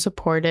feeling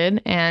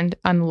unsupported and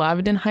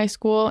unloved in high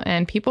school,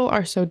 and people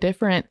are so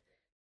different,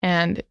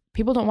 and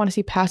people don't want to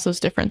see past those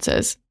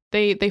differences.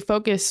 They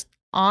focus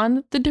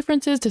on the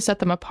differences to set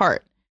them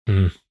apart.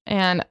 Mm.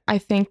 And I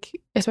think,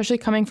 especially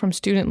coming from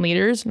student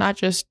leaders, not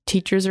just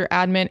teachers or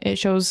admin,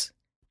 it's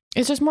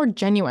just more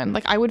genuine.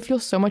 Like, I would feel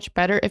so much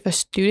better if a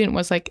student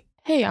was like,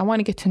 hey, I want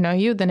to get to know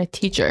you, than a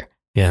teacher.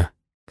 Yeah.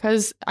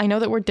 Because I know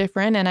that we're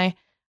different, and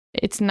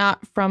it's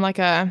not from like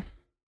an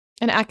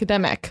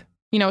academic,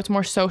 it's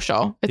more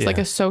social. It's like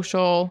a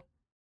social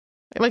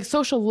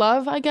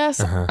love, I guess.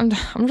 Uh-huh.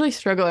 I'm really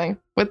struggling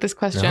with this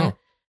question,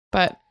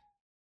 but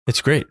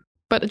it's great.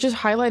 But just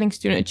highlighting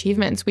student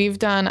achievements. We've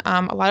done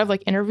a lot of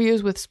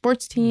interviews with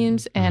sports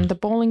teams and the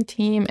bowling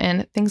team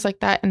and things like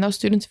that. And those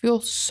students feel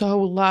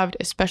so loved,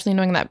 especially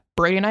knowing that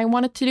Brady and I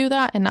wanted to do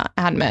that and not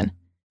admin.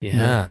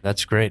 Yeah,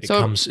 that's great.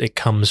 So, it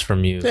comes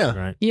from you,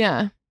 right?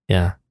 Yeah.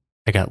 Yeah.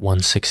 I got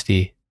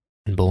 160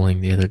 in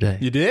bowling the other day.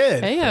 You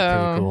did? Hey,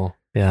 Pretty cool.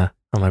 Yeah.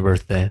 On my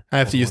birthday. I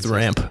have to use the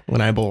ramp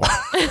when I bowl.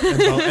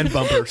 and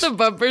bumpers. The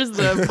bumpers,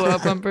 the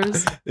blow-up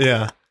bumpers.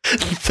 Yeah.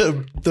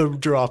 the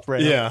drop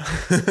ramp. Yeah.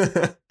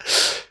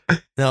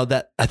 No,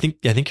 I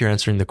think you're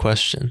answering the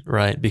question,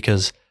 right?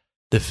 Because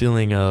the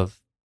feeling of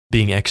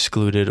being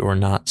excluded or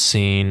not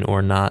seen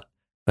or not,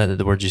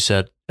 the word you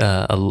said,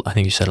 I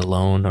think you said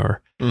alone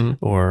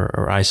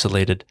or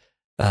isolated.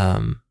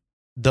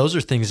 Those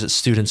are things that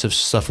students have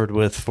suffered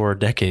with for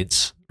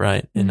decades,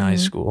 right? In high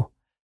school.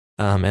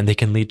 And they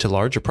can lead to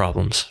larger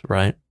problems,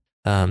 right?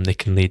 They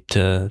can lead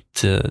to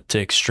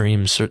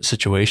extreme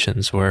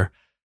situations where,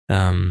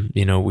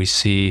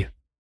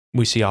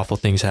 we see awful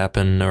things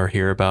happen or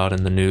hear about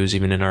in the news,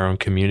 even in our own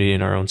community,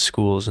 in our own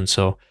schools. And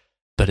so,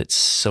 but it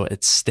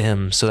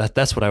stems. So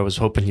that's what I was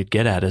hoping you'd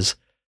get at is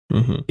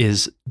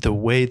the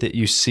way that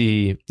you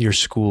see your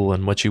school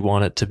and what you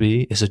want it to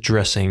be is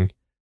addressing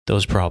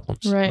those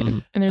problems. Right.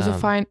 And there's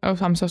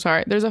I'm so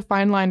sorry. There's a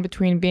fine line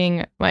between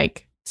being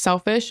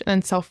selfish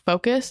and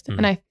self-focused.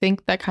 And I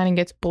think that kind of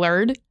gets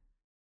blurred.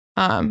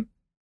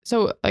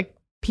 So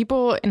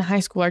people in high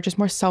school are just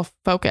more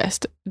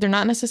self-focused. They're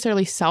not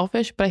necessarily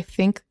selfish, but I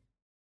think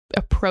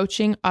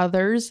approaching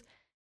others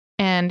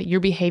and your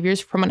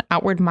behaviors from an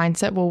outward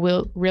mindset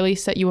will really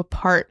set you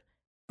apart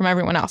from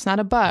everyone else.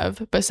 Not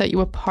above, but set you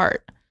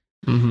apart.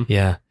 Mm-hmm.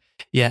 Yeah.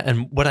 Yeah.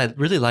 And what I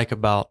really like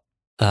about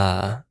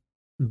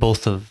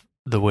both of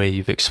the way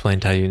you've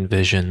explained how you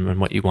envision and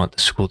what you want the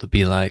school to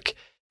be like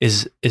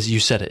is you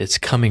said it's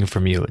coming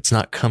from you. It's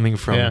not coming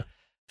from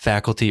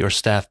faculty or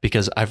staff,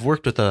 because I've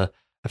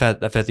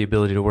had the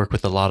ability to work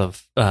with a lot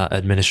of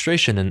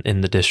administration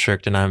in the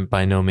district, and I'm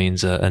by no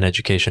means an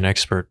education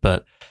expert,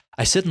 but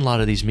I sit in a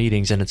lot of these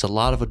meetings, and it's a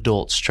lot of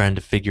adults trying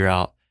to figure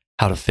out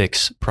how to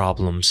fix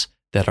problems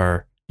that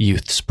are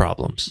youth's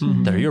problems,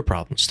 that are your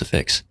problems to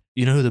fix.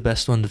 You know who the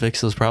best one to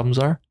fix those problems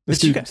are? The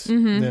students.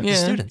 The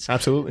students.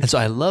 Absolutely. And so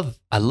I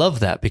love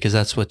that, because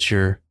that's what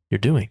you're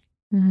doing.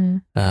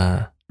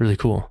 Really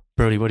cool.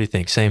 Brody, what do you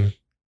think? Same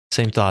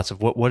thoughts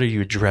of what are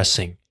you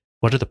addressing?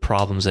 What are the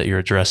problems that you're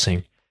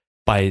addressing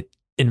by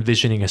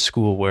envisioning a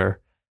school where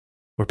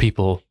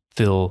people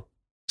feel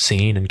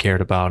seen and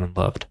cared about and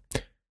loved.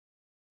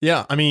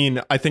 Yeah, I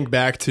mean, I think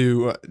back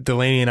to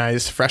Delaney and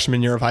I's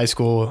freshman year of high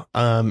school.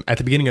 At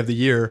the beginning of the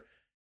year,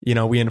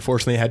 we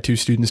unfortunately had 2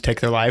 students take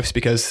their lives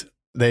because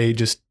they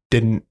just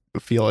didn't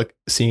feel like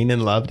seen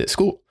and loved at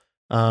school.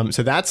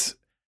 So that's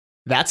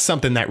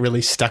something that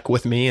really stuck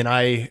with me. And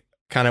I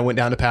kind of went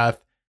down the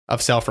path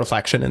of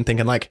self-reflection and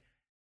thinking like,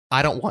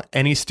 I don't want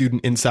any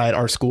student inside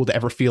our school to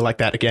ever feel like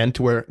that again,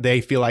 to where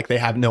they feel like they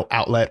have no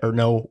outlet or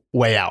no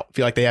way out,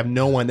 feel like they have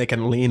no one they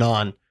can lean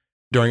on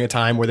during a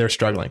time where they're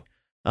struggling.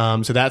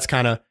 So that's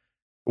kind of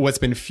what's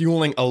been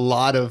fueling a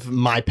lot of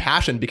my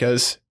passion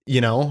because,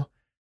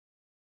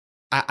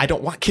 I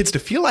don't want kids to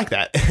feel like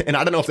that. And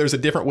I don't know if there's a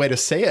different way to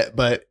say it,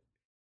 but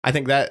I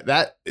think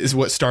that is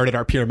what started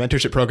our peer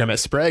mentorship program at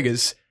Sprague.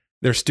 Is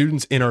there's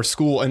students in our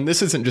school, and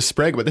this isn't just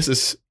Sprague, but this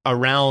is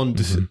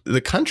around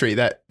the country,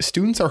 that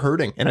students are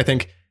hurting. And I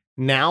think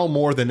now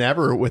more than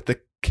ever, with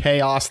the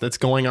chaos that's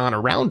going on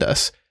around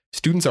us,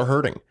 students are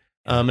hurting.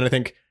 And I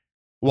think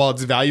while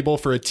it's valuable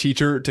for a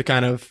teacher to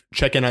kind of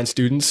check in on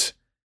students,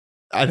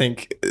 I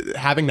think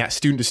having that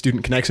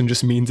student-to-student connection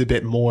just means a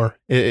bit more.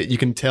 You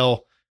can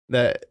tell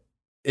that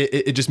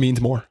it just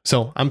means more.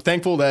 So I'm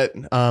thankful that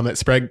at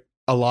Sprague,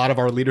 a lot of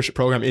our leadership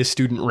program is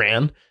student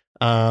ran.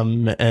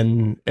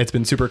 And it's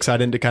been super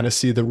exciting to kind of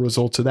see the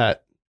results of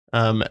that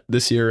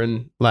this year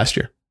and last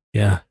year.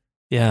 Yeah.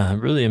 Yeah.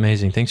 Really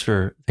amazing. Thanks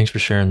for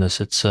sharing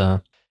this.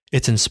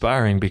 It's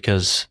inspiring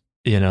because,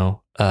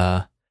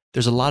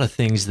 there's a lot of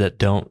things that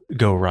don't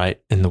go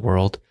right in the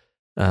world,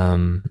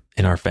 in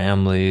our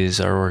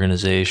families, our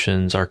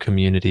organizations, our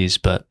communities,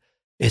 but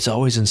it's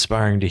always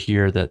inspiring to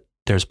hear that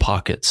there's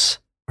pockets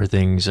where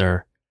things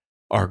are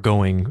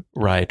going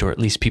right, or at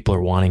least people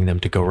are wanting them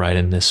to go right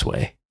in this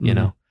way,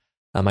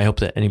 I hope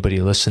that anybody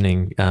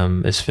listening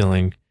is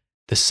feeling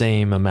the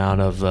same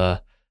amount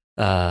of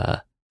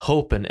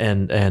hope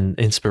and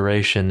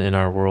inspiration in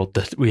our world,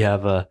 that we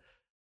have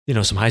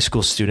some high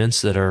school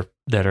students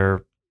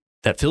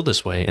that feel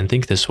this way and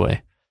think this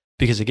way.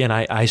 Because again,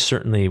 I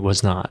certainly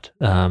was not.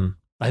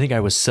 I think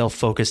I was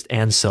self-focused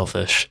and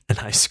selfish in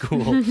high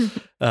school.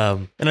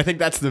 And I think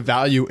that's the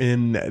value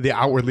in the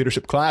outward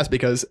leadership class,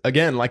 because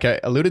again, like I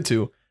alluded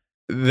to,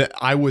 that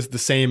I was the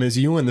same as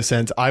you in the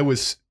sense I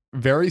was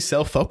very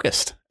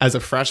self-focused as a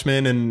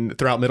freshman and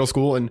throughout middle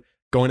school and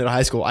going into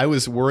high school. I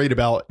was worried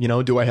about,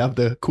 do I have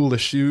the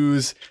coolest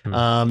shoes? Do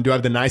I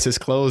have the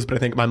nicest clothes? But I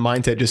think my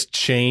mindset just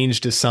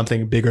changed to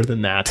something bigger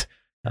than that.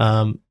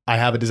 I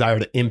have a desire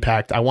to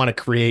impact. I want to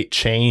create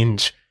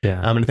change. Yeah.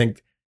 And I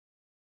think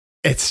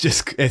it's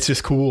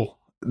just cool.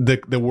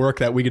 The work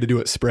that we get to do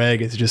at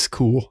Sprague is just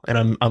cool.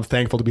 And I'm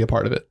thankful to be a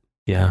part of it.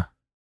 Yeah.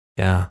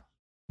 Yeah.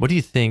 What do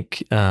you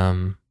think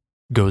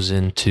goes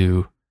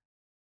into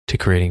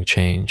creating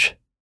change?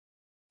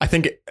 I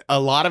think a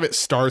lot of it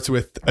starts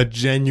with a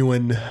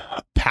genuine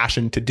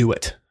passion to do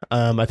it.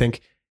 I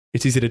think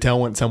it's easy to tell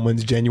when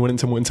someone's genuine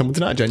and when someone's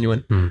not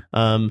genuine.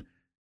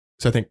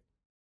 So I think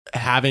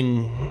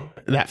having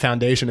that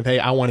foundation of, hey,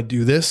 I want to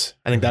do this.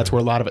 I think that's where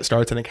a lot of it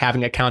starts. I think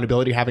having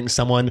accountability, having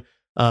someone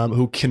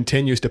who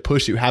continues to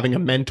push you, having a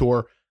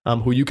mentor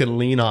who you can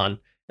lean on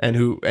and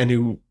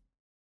who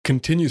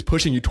continues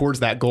pushing you towards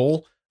that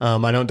goal.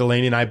 I know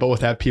Delaney and I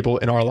both have people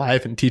in our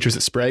life and teachers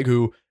at Sprague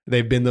who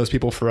they've been those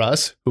people for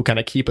us, who kind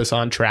of keep us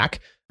on track,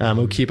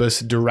 who keep us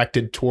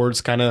directed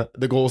towards kind of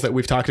the goals that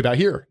we've talked about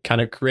here, kind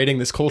of creating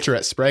this culture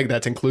at Sprague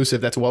that's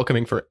inclusive, that's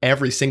welcoming for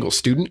every single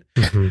student.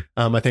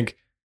 I think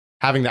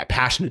having that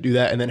passion to do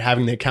that, and then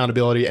having the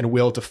accountability and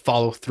will to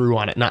follow through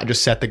on it, not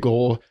just set the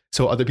goal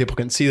so other people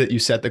can see that you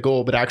set the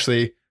goal, but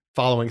actually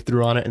following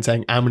through on it and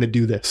saying, I'm going to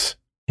do this.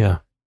 Yeah.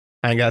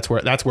 I think that's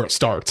where it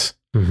starts.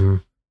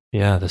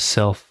 Yeah. The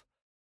self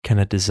kind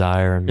of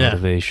desire and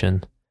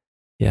motivation.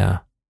 Yeah.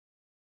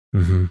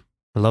 I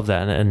love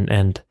that.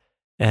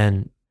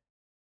 And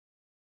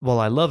well,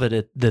 I love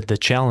it. The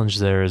challenge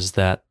there is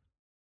that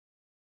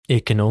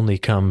it can only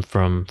come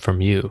from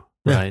you,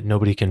 right?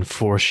 Nobody can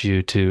force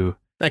you to.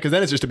 Because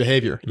then it's just a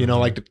behavior,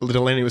 like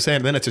Delaney was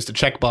saying, then it's just a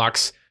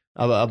checkbox,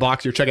 a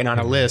box you're checking on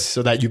a list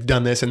so that you've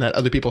done this and that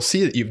other people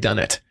see that you've done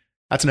it.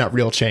 That's not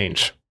real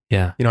change.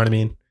 Yeah. You know what I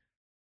mean?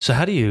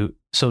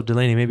 So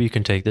Delaney, maybe you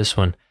can take this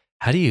one.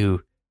 How do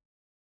you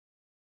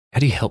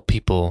help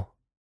people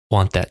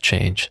want that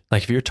change?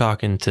 Like if you're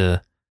talking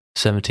to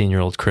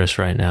 17-year-old Chris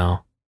right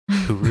now,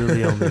 who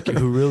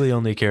really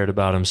only cared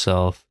about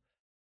himself,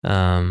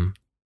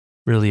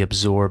 really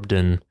absorbed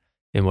in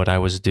what I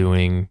was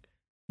doing,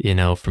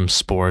 from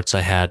sports.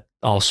 I had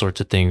all sorts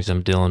of things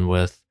I'm dealing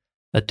with,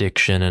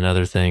 addiction and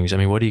other things. I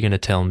mean, what are you going to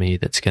tell me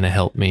that's going to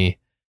help me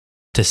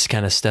to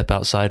kind of step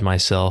outside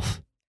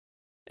myself?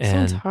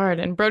 Sounds hard.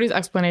 And Brody's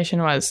explanation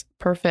was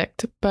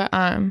perfect. But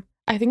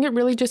I think it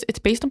really it's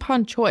based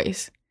upon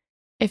choice.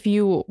 If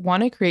you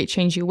want to create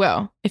change, you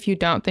will. If you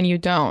don't, then you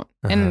don't.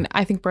 And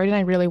I think Brody and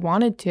I really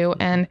wanted to.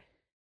 And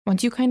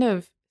once you kind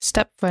of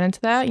step foot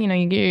into that, you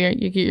get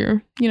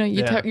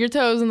your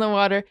toes in the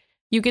water.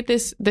 You get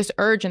this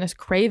urge and this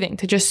craving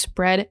to just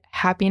spread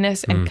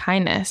happiness and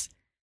kindness.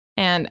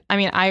 And I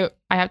mean, I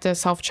have to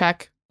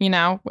self-check,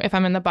 if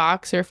I'm in the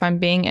box or if I'm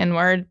being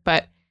inward,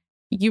 but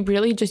you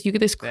really just, you get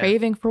this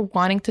craving for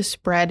wanting to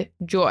spread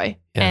joy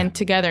and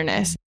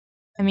togetherness.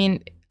 I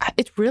mean,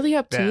 it's really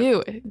up to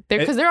you,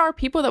 because there are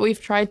people that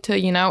we've tried to,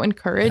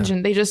 encourage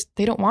and they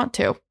don't want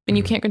to, and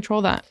you can't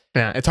control that.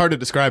 Yeah. It's hard to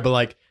describe, but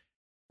like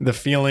the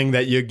feeling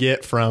that you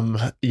get from,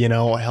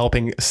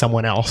 helping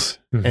someone else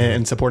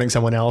and supporting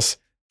someone else,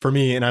 for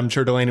me, and I'm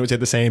sure Delaney would say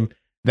the same,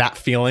 that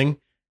feeling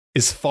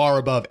is far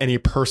above any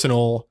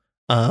personal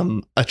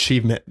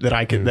achievement that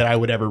I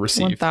would ever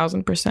receive.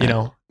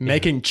 1,000%.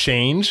 Making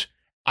change,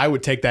 I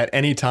would take that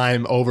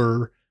anytime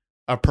over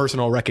a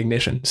personal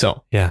recognition.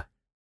 So yeah,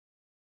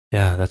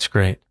 that's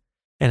great.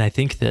 And I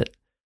think that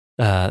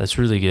that's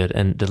really good.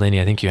 And Delaney,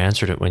 I think you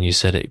answered it when you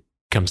said it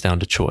comes down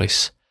to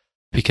choice,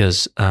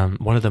 because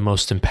one of the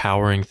most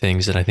empowering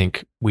things that I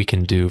think we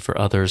can do for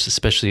others,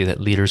 especially that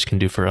leaders can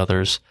do for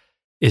others,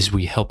 is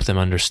we help them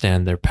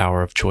understand their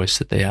power of choice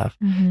that they have,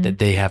 that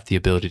they have the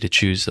ability to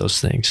choose those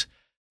things.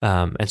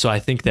 And so I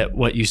think that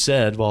what you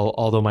said,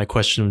 although my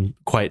question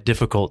quite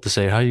difficult to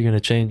say, how are you going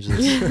to change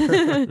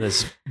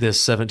this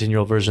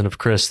 17-year-old version of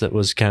Chris that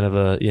was kind of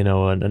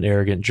an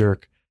arrogant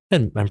jerk,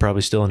 and I'm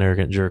probably still an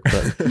arrogant jerk,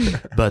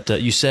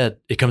 but you said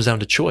it comes down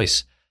to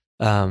choice,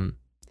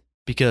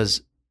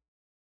 because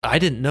I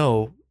didn't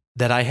know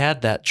that I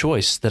had that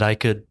choice, that I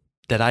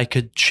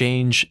could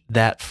change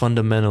that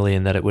fundamentally,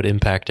 and that it would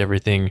impact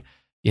everything,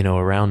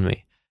 around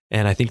me.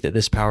 And I think that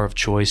this power of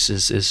choice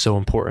is so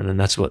important. And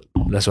that's what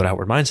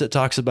Outward Mindset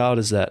talks about,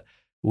 is that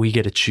we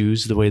get to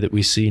choose the way that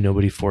we see.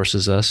 Nobody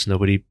forces us.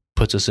 Nobody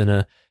puts us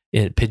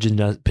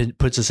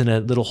puts us in a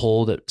little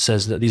hole that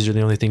says that these are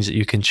the only things that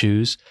you can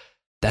choose.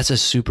 That's a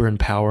super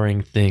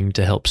empowering thing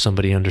to help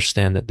somebody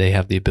understand that they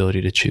have the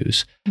ability to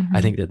choose.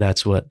 I think that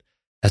that's what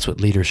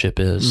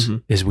leadership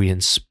is we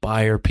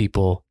inspire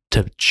people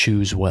to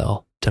choose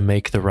well, to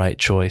make the right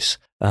choice.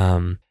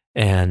 And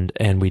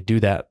we do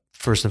that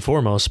first and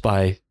foremost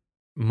by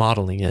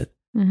modeling it,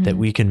 that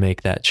we can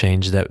make that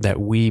change,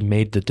 that we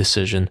made the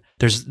decision.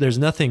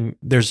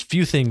 There's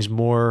few things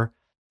more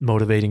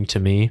motivating to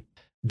me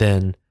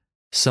than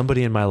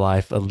somebody in my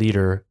life, a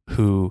leader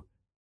who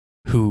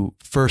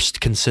first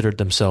considered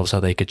themselves how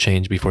they could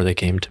change before they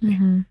came to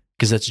me.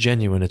 Because that's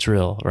genuine, it's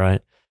real,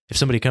 right? If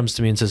somebody comes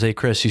to me and says, "Hey,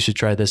 Chris, you should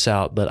try this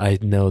out," but I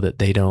know that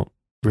they don't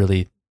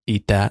really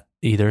eat that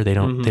either. They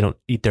don't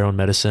eat their own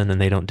medicine, and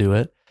they don't do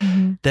it.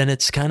 Then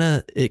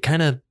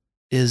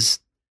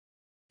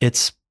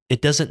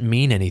it doesn't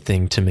mean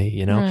anything to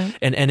me, Right.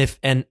 And if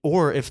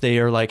they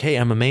are like, "Hey,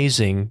 I'm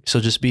amazing,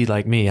 so just be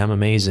like me, I'm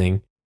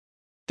amazing,"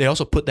 they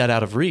also put that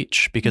out of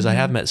reach, because I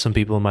have met some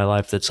people in my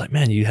life that's like,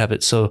 "Man, you have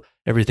it so,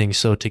 everything's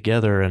so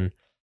together, and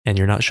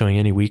you're not showing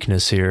any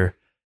weakness here,"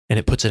 and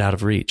it puts it out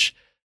of reach.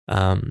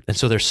 And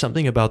so there's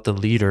something about the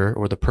leader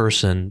or the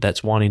person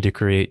that's wanting to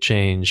create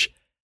change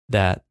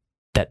that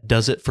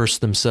does it first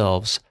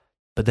themselves,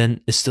 but then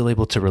is still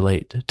able to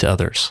relate to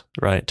others,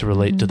 right? To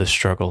relate to the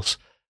struggles,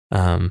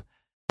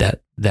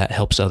 that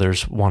helps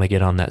others want to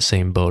get on that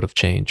same boat of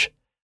change.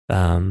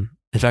 In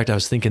fact, I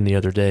was thinking the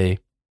other day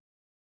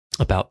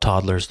about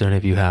toddlers. Do any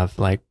of you have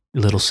like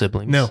little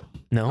siblings? No.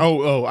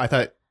 No? I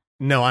thought,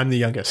 no, I'm the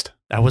youngest.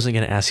 I wasn't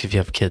going to ask if you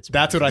have kids.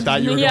 That's what I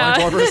thought you were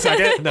going for a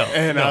second. No.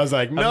 And I was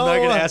like, no, I'm not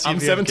going to ask you I'm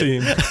if you have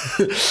 17.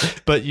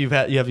 kids. But you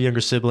have younger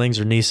siblings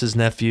or nieces,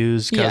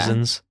 nephews,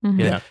 cousins.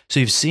 Yeah. So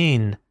you've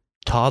seen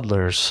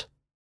toddlers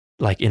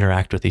like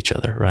interact with each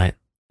other, right?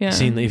 Yeah.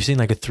 You've seen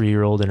like a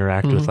 3-year-old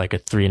interact with like a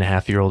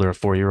 3.5-year-old or a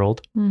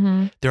 4-year-old.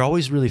 They're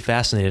always really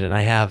fascinated. And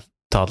I have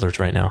toddlers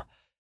right now.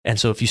 And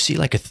so if you see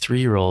like a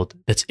 3-year-old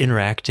that's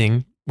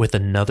interacting with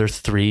another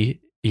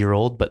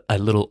 3-year-old, but a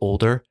little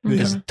older,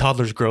 because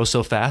toddlers grow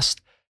so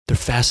fast, they're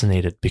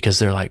fascinated, because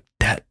they're like,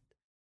 that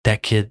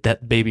kid,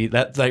 that baby,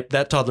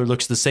 that toddler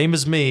looks the same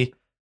as me,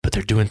 but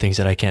they're doing things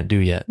that I can't do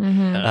yet.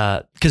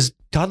 Because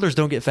toddlers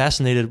don't get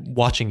fascinated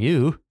watching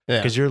you,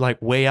 because you're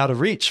like way out of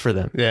reach for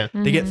them. Yeah.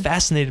 They get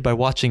fascinated by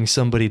watching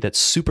somebody that's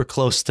super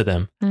close to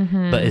them,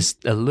 but is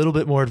a little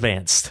bit more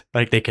advanced.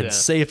 Like they can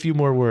say a few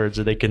more words,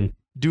 or they can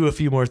do a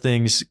few more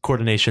things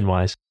coordination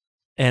wise.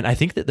 And I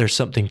think that there's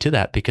something to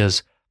that,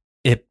 because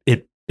it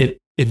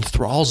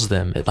enthralls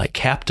them. It like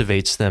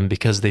captivates them,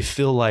 because they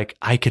feel like,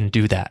 I can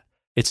do that.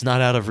 It's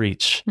not out of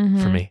reach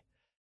for me.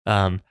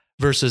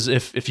 Versus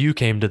if you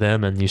came to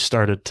them and you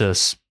started to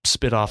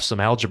spit off some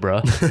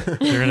algebra,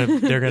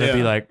 they're gonna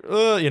be like,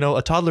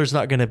 a toddler's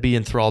not gonna be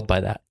enthralled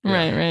by that.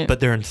 Right. But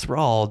they're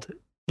enthralled.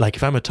 Like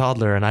if I'm a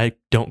toddler and I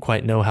don't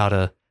quite know how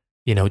to,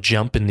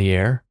 jump in the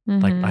air.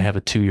 Like I have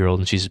a 2-year-old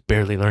and she's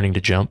barely learning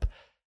to jump,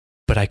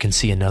 but I can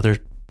see another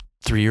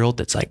 3-year-old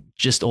that's like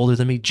just older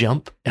than me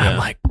jump, and I'm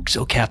like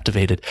so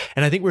captivated.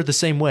 And I think we're the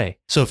same way.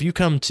 So if you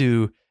come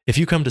to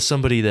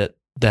somebody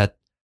that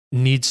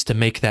needs to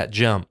make that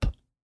jump,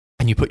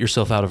 and you put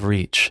yourself out of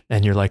reach,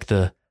 and you're like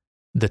the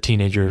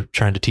teenager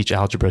trying to teach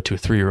algebra to a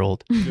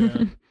 3-year-old,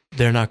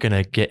 they're not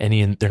going to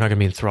they're not going to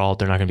be enthralled.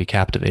 They're not going to be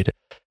captivated.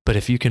 But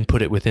if you can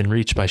put it within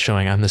reach by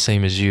showing I'm the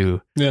same as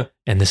you,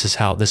 and this is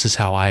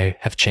how I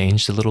have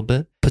changed a little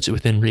bit, puts it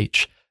within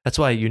reach. That's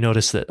why you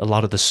notice that a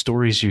lot of the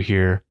stories you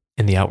hear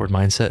in the outward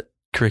mindset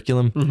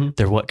curriculum,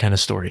 they're what kind of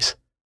stories?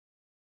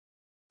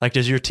 Like,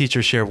 does your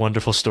teacher share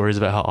wonderful stories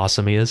about how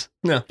awesome he is?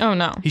 No. Oh,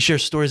 no. He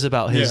shares stories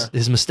about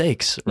his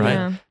mistakes, right?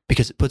 Yeah.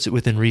 Because it puts it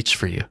within reach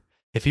for you.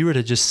 If he were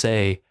to just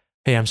say,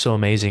 hey, I'm so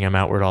amazing, I'm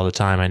outward all the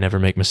time, I never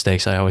make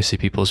mistakes, I always see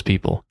people as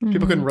people.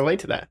 People couldn't relate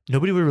to that.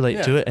 Nobody would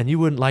relate to it, and you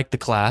wouldn't like the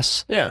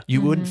class. Yeah.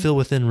 You wouldn't feel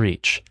within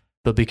reach.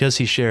 But because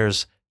he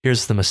shares,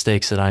 here's the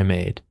mistakes that I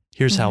made,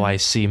 here's how I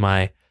see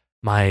my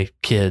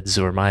kids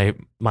or my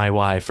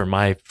wife or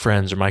my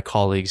friends or my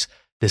colleagues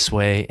this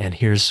way, and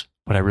here's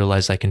what I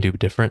realized I can do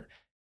different.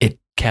 It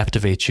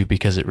captivates you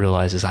because it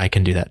realizes I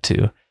can do that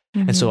too.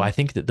 And so I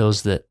think that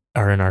those that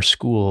are in our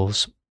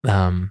schools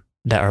that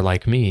are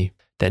like me,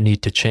 that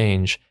need to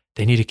change,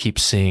 they need to keep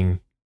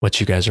seeing what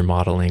you guys are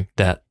modeling,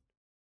 that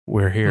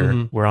we're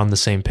here, we're on the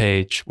same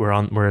page,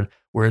 we're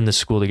in the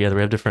school together,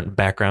 we have different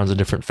backgrounds and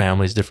different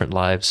families, different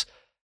lives,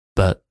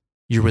 but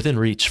you're within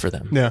reach for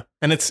them. Yeah.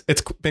 And it's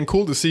been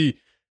cool to see.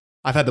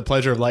 I've had the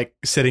pleasure of like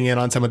sitting in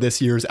on some of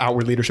this year's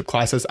outward leadership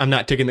classes. I'm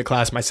not taking the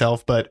class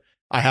myself, but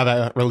I have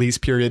a release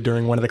period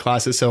during one of the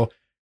classes. So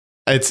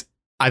at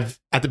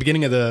the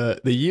beginning of the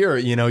year,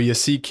 you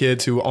see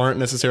kids who aren't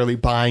necessarily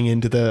buying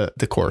into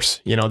the course.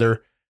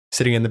 They're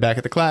sitting in the back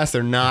of the class.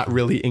 They're not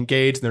really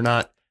engaged. They're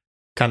not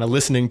kind of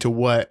listening to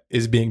what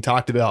is being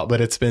talked about,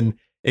 but it's been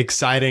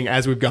exciting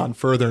as we've gone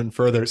further and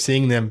further,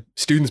 seeing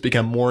students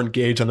become more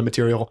engaged on the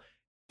material,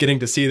 getting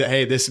to see that,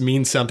 hey, this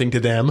means something to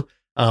them.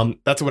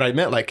 That's what I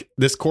meant. Like,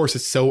 this course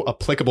is so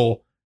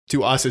applicable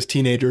to us as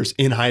teenagers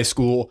in high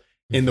school,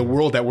 in the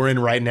world that we're in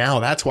right now.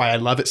 That's why I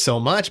love it so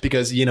much,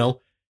 because,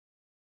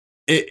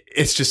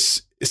 it's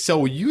just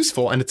so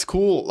useful, and it's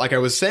cool. Like I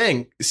was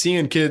saying,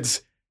 seeing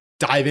kids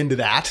dive into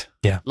that,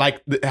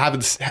 like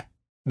having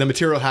the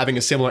material having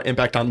a similar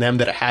impact on them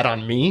that it had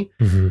on me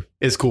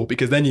is cool,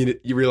 because then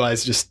you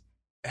realize just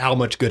how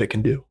much good it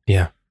can do.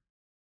 Yeah.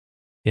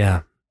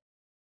 Yeah.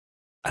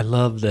 I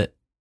love that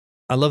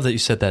you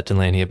said that,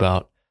 Delaney,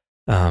 about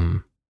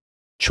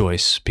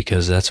choice,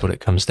 because that's what it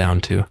comes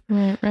down to.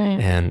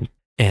 Right.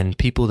 And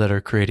people that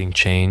are creating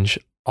change,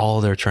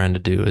 all they're trying to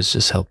do is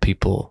just help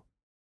people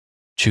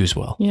choose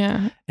well.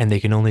 Yeah. And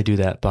they can only do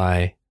that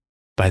by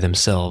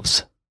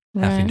themselves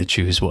having to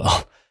choose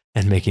well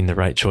and making the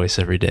right choice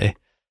every day.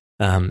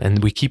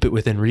 And we keep it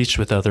within reach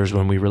with others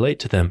when we relate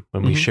to them,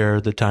 when we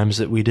share the times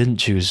that we didn't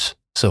choose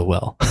so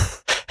well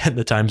and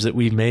the times that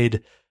we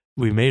made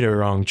a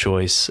wrong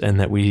choice and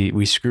that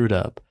we screwed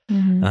up.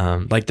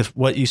 Like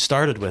what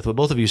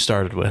both of you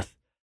started with,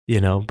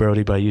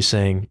 Brody, by you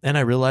saying, and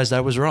I realized I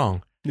was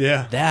wrong.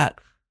 Yeah.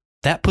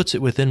 That puts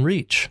it within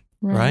reach,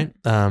 right?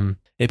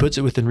 It puts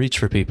it within reach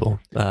for people.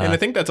 And I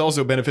think that's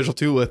also beneficial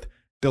too, with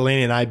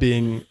Delaney and I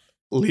being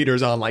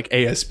leaders on like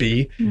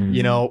ASB.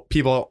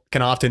 People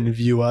can often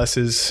view us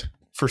as,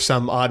 for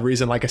some odd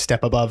reason, like a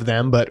step above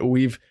them, but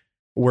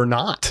we're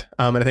not.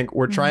 And I think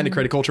we're trying to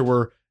create a culture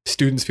where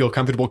students feel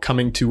comfortable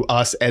coming to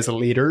us as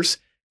leaders.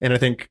 And I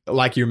think,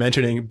 like you're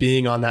mentioning,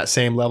 being on that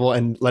same level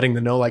and letting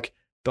them know, like,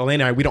 Delaney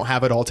and I, we don't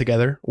have it all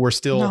together. We're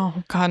still...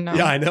 No, God, no.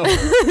 Yeah, I know.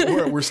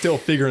 we're still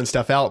figuring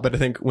stuff out. But I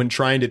think when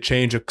trying to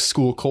change a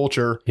school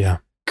culture,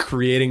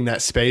 creating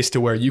that space to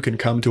where you can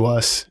come to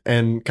us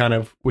and kind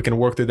of, we can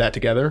work through that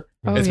together.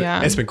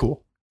 It's been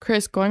cool.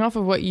 Chris, going off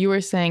of what you were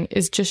saying,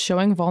 is just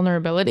showing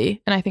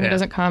vulnerability. And I think it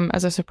doesn't come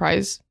as a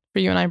surprise for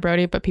you and I,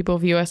 Brody, but people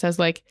view us as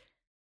like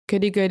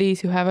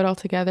goody-goodies who have it all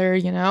together.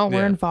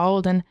 We're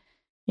involved, and,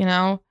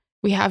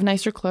 we have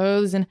nicer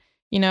clothes, and,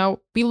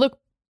 we look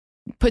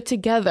put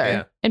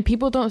together, and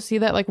people don't see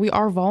that, like, we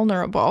are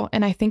vulnerable.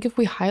 And I think if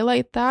we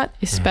highlight that,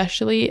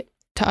 especially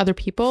to other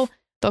people,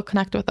 they'll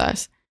connect with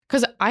us.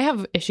 Because I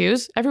have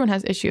issues. Everyone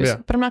has issues,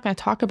 but I'm not going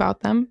to talk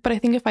about them. But I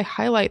think if I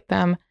highlight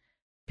them,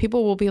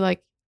 people will be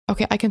like,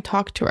 okay, I can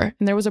talk to her.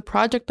 And there was a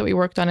project that we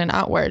worked on in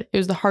Outward. It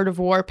was the Heart of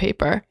War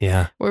paper,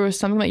 where it was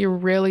something that you're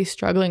really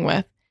struggling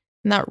with.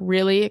 And that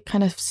really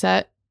kind of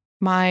set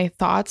my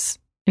thoughts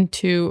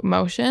into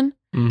motion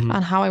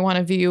on how I want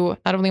to view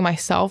not only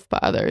myself,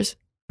 but others.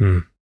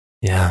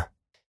 Yeah.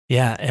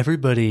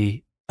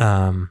 Everybody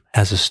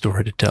has a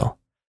story to tell.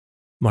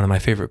 One of my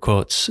favorite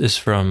quotes is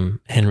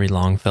from Henry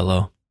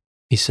Longfellow.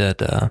 He said,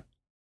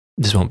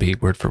 this won't be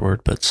word for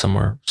word, but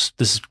somewhere,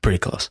 this is pretty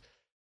close.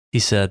 He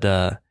said,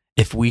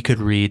 if we could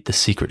read the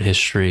secret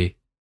history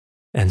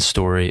and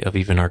story of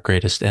even our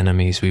greatest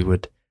enemies, we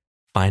would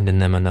find in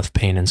them enough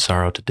pain and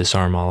sorrow to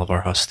disarm all of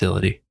our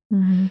hostility.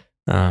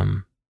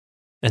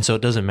 And so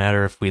it doesn't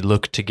matter if we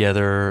look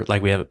together,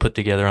 like we have it put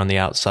together on the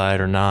outside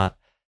or not.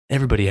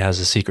 Everybody has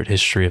a secret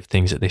history of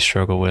things that they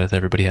struggle with.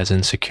 Everybody has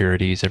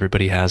insecurities.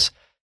 Everybody has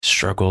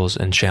struggles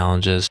and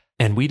challenges.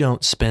 And we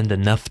don't spend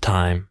enough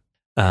time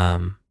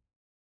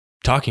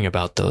talking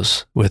about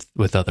those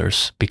with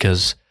others,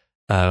 because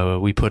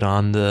we put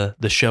on the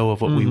show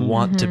of what we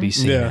want to be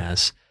seen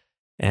as.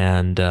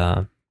 And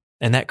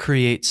that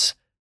creates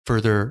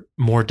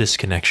more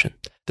disconnection.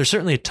 There's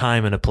certainly a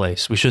time and a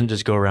place. We shouldn't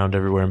just go around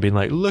everywhere and being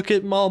like, look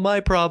at all my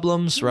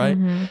problems, right?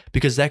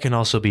 Because that can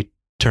also be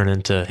turn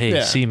into,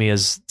 hey, see me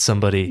as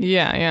somebody.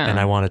 Yeah. And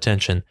I want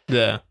attention.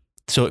 Yeah.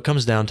 So it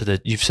comes down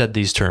to you've said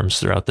these terms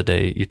throughout the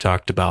day. You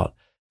talked about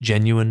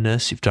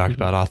genuineness. You've talked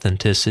about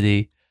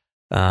authenticity.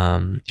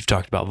 You've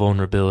talked about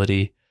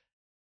vulnerability.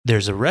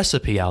 There's a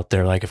recipe out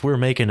there. Like if we're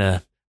making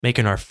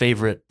our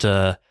favorite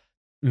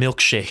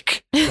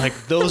milkshake,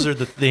 like those are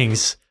the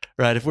things,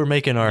 right? If we're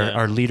making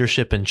our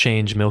leadership and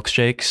change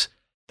milkshakes,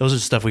 those are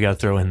the stuff we got to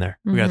throw in there.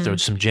 We got to throw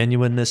some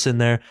genuineness in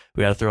there.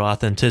 We got to throw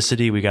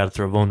authenticity. We got to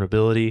throw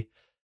vulnerability.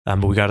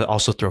 But we got to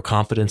also throw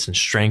confidence and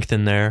strength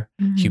in there,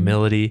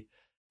 humility.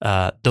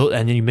 And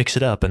then you mix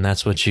it up, and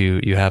that's what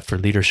you have for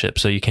leadership.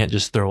 So you can't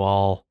just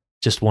throw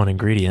just one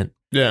ingredient.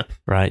 Yeah.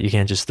 Right? You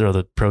can't just throw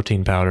the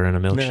protein powder in a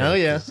milkshake. Oh,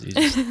 yeah.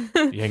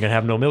 You ain't going to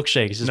have no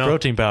milkshake. It's just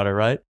protein powder,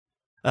 right?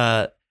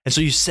 And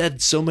so you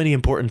said so many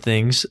important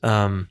things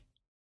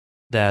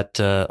that,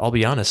 I'll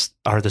be honest,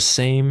 are the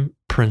same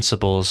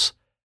principles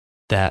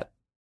that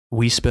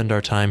we spend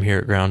our time here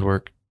at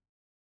Groundwork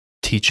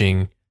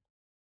teaching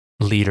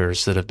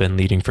leaders that have been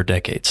leading for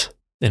decades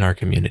in our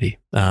community.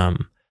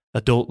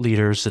 Adult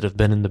leaders that have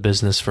been in the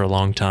business for a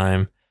long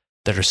time,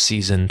 that are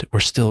seasoned. We're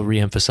still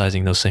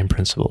reemphasizing those same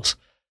principles.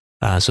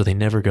 So they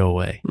never go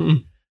away.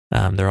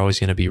 They're always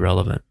going to be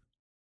relevant.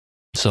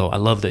 So I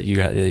love that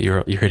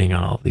you're hitting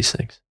on all of these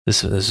things.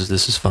 This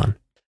is fun.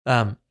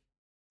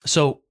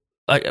 So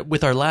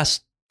with our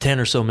last 10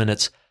 or so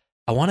minutes,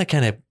 I want to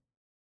kind of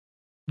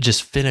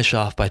just finish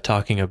off by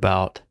talking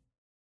about,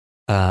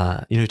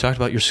 you talked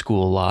about your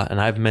school a lot,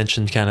 and I've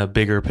mentioned kind of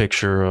bigger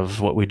picture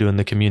of what we do in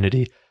the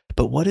community.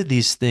 But what did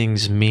these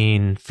things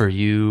mean for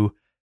you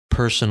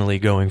personally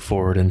going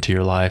forward into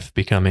your life,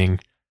 becoming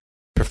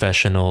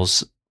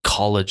professionals,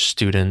 college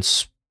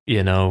students,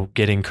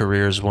 getting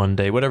careers one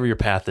day, whatever your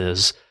path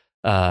is,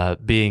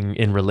 being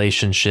in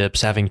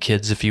relationships, having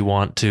kids if you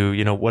want to,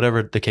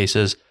 whatever the case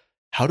is?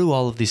 How do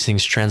all of these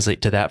things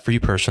translate to that for you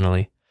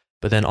personally?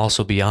 But then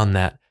also beyond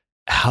that,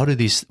 why do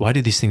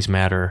these things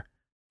matter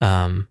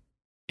in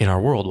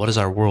our world? What does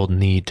our world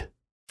need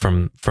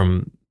from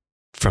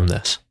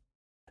this?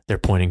 They're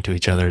pointing to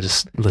each other,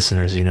 just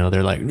listeners,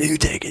 they're like, you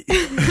take it.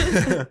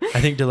 I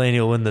think Delaney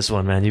will win this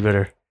one, man. You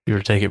better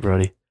take it,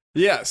 Brody.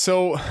 Yeah.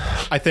 So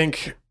I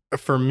think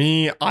for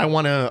me,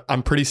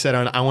 I'm pretty set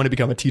on, I want to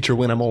become a teacher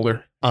when I'm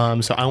older.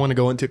 So I want to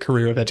go into a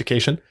career of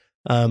education.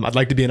 I'd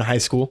like to be in a high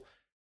school.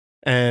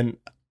 And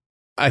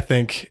I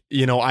think,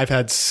 I've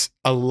had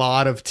a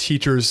lot of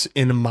teachers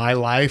in my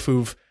life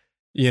who've,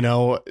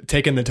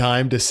 taken the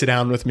time to sit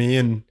down with me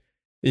and,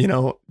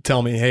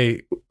 tell me,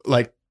 hey,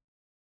 like,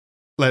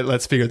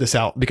 let's figure this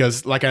out.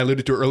 Because like I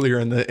alluded to earlier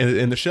in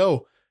the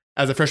show,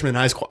 as a freshman in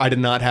high school, I did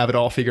not have it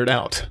all figured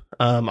out.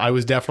 I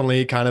was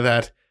definitely kind of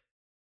that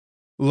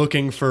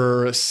looking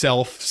for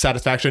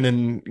self-satisfaction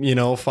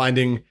and,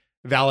 finding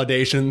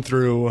validation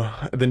through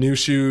the new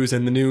shoes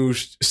and the new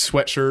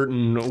sweatshirt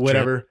and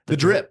whatever. The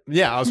drip.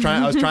 Yeah. I was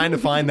trying to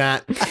find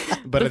that,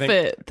 but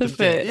the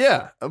fit.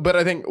 Yeah. But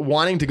I think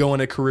wanting to go in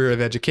a career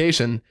of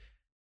education,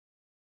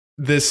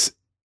 this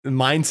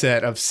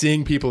mindset of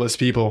seeing people as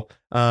people,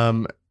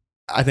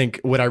 I think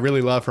what I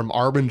really love from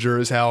Arbinger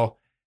is how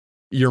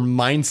your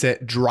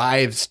mindset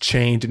drives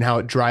change and how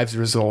it drives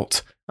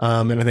results.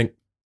 And I think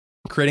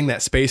creating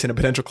that space in a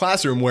potential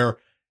classroom where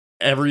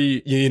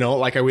every,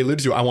 like I alluded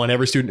to, I want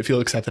every student to feel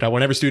accepted. I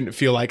want every student to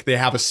feel like they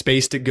have a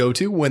space to go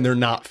to when they're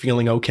not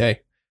feeling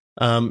okay.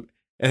 And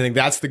I think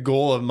that's the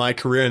goal of my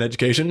career in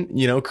education,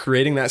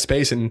 creating that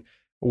space and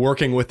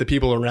working with the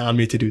people around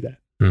me to do that.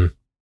 I don't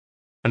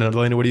know,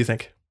 Delaney, what do you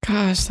think?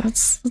 Gosh,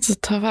 that's a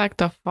tough act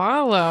to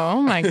follow.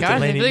 Oh my gosh,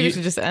 Delaney, I feel like you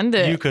should just end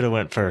it. You could have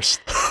went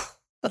first.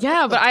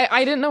 Yeah, but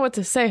I didn't know what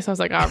to say, so I was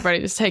like, "Oh,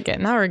 Brady, just take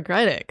it." Now I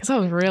regret it because that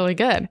was really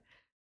good.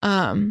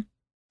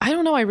 I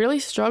don't know. I really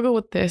struggle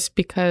with this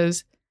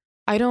because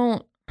I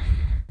don't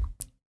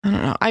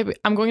know.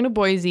 I'm going to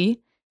Boise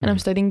and I'm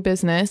studying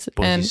business.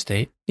 Boise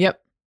State.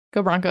 Yep,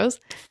 go Broncos.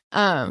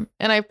 And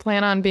I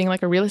plan on being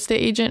like a real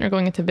estate agent or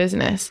going into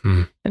business.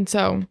 And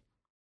so,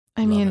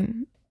 I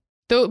mean,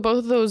 both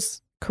of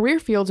those career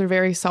fields are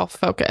very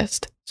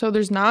self-focused. So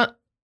there's not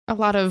a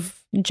lot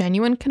of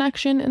genuine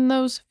connection in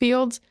those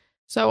fields.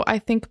 So I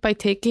think by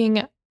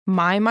taking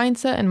my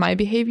mindset and my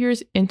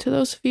behaviors into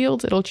those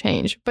fields, it'll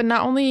change. But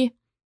not only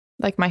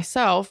like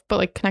myself, but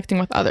like connecting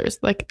with others.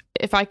 Like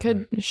if I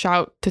could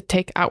shout to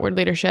take outward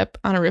leadership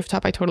on a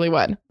rooftop, I totally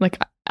would.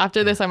 Like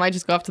after this, I might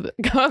just go up the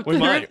roof.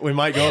 We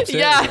might go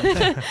upstairs.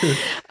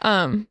 Yeah.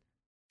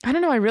 I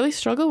don't know. I really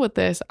struggle with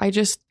this. I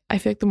feel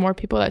like the more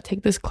people that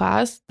take this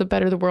class, the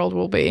better the world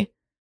will be.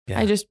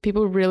 Yeah.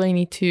 People really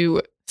need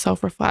to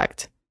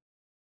self-reflect.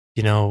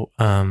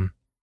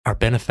 Our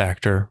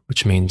benefactor,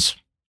 which means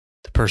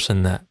the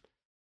person that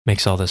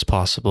makes all this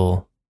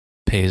possible,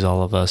 pays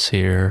all of us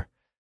here,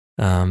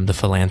 the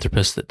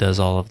philanthropist that does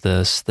all of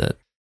this, that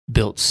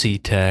built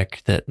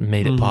C-Tech, that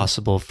made it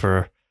possible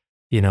for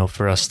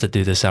us to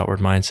do this outward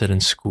mindset in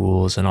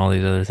schools and all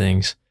these other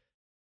things.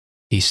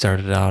 He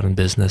started out in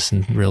business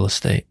and real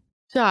estate.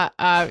 Shut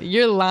up.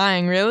 You're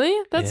lying. Really?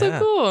 That's so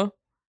cool.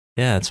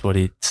 Yeah, it's what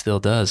he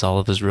still does. All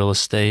of his real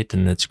estate,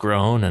 and it's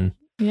grown. And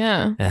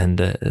Yeah.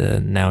 And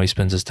now he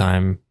spends his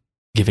time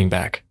giving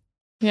back.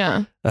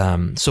 Yeah.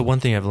 So one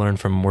thing I've learned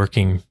from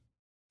working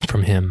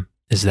from him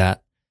is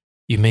that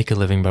you make a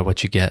living by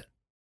what you get,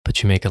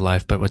 but you make a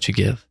life by what you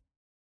give.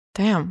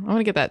 Damn, I want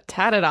to get that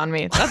tatted on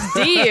me. That's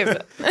deep.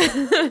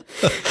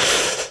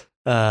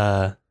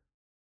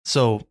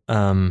 So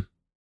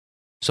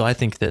I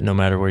think that no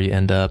matter where you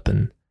end up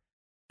and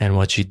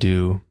what you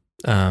do,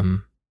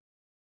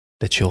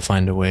 that you'll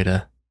find a way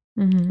to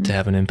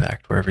have an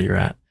impact wherever you're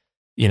at.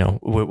 You know,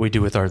 what we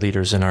do with our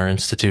leaders in our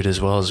institute,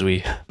 as well as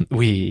we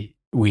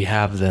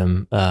have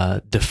them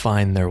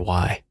define their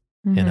why,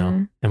 you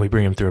know, and we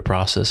bring them through a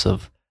process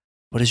of,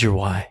 what is your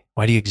why?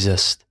 Why do you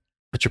exist?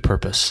 What's your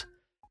purpose?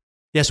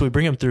 Yeah, so we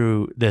bring them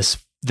through this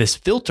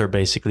filter,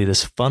 basically,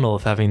 this funnel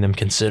of having them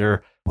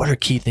consider, what are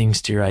key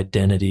things to your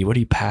identity? What are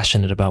you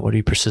passionate about? What are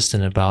you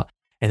persistent about?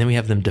 And then we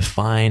have them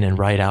define and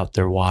write out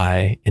their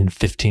why in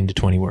 15 to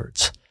 20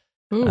 words.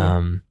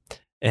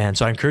 And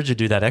so I encourage you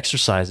to do that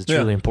exercise. It's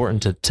really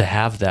important to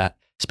have that,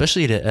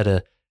 especially at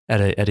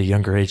a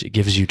younger age. It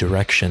gives you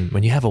direction.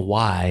 When you have a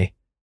why,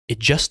 it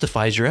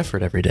justifies your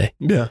effort every day.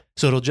 Yeah.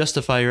 So it'll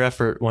justify your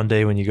effort one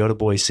day when you go to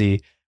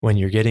Boise, when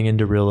you're getting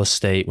into real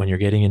estate, when you're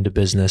getting into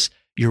business.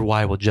 Your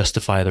why will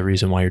justify the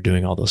reason why you're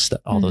doing all those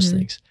those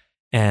things.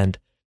 And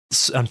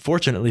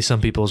unfortunately,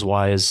 some people's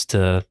why is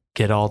to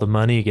get all the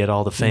money, get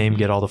all the fame,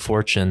 get all the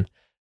fortune,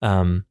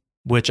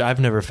 which I've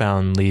never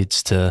found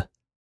leads to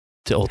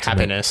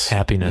ultimate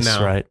happiness,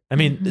 no. Right? I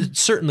mean,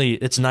 certainly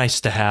it's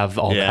nice to have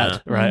all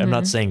that, right? I'm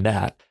not saying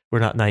that. We're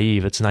not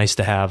naive. It's nice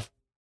to have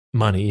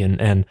money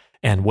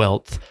and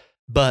wealth,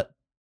 but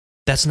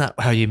that's not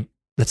how you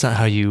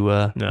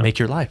make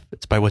your life.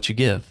 It's by what you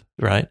give,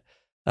 right?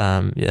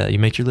 You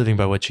make your living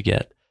by what you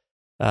get.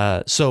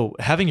 So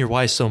having your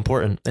why is so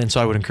important. And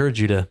so I would encourage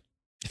you to,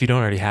 if you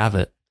don't already have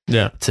it,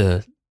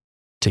 to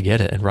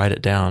get it and write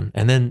it down,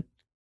 and then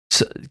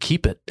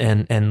keep it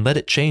and let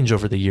it change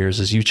over the years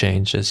as you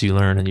change, as you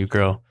learn and you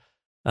grow.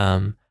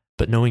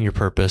 But knowing your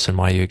purpose and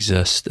why you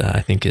exist,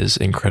 I think, is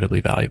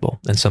incredibly valuable,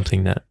 and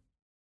something that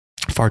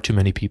far too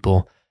many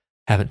people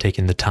haven't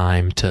taken the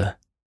time to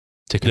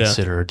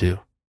consider or do.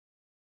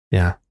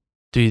 Yeah.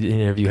 Do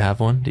any of you have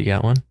one? Do you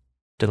got one?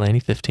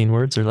 Delaney, 15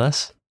 words or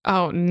less?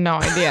 Oh, no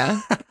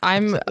idea.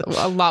 I'm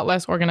a lot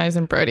less organized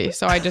than Brody.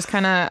 So I just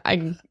kind of,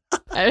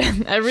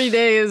 every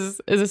day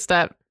is a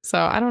step. So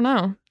I don't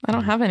know. I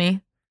don't have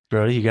any.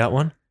 Brody, you got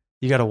one?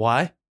 You got a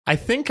why? I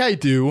think I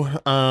do.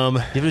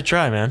 Give it a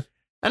try, man.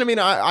 And I mean,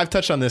 I've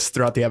touched on this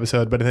throughout the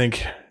episode, but I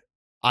think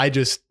I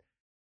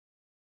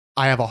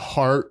have a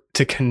heart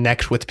to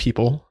connect with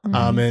people,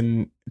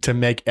 and to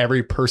make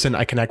every person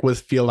I connect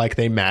with feel like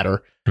they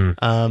matter.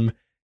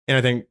 And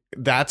I think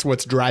that's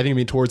what's driving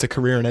me towards a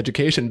career in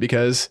education,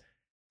 because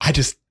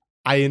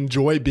I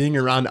enjoy being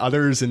around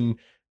others and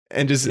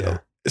just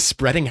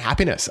spreading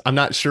happiness. I'm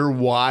not sure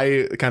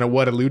why, kind of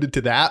what alluded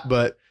to that,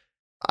 but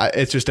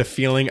it's just a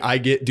feeling I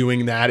get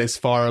doing that is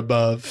far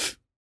above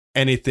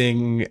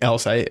anything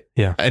else I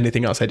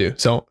do.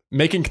 So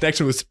making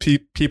connection with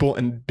people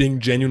and being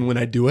genuine when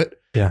I do it.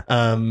 Yeah.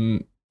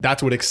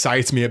 That's what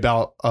excites me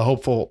about a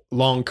hopeful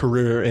long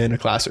career in a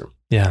classroom.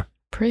 Yeah.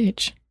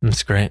 Preach.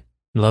 That's great.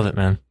 Love it,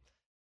 man.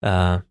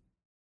 I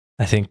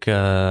think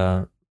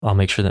I'll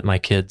make sure that my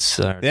kids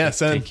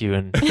take you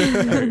and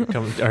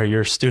are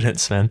your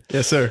students, man.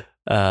 Yes, sir.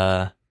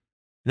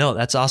 No,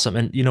 that's awesome.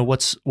 And you know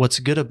what's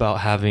good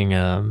about having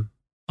a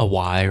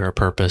why or a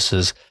purpose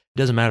is, it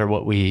doesn't matter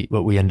what we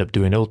end up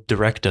doing. It'll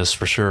direct us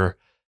for sure.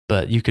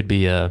 But you could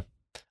be a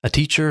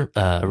teacher,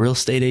 a real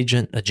estate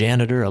agent, a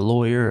janitor, a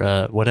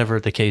lawyer, whatever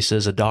the case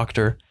is, a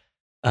doctor.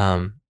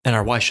 And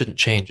our why shouldn't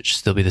change. It should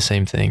still be the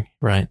same thing,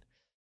 right?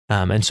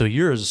 And so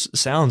yours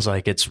sounds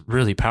like it's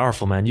really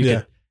powerful, man.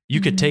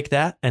 You could take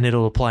that and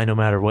it'll apply no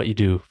matter what you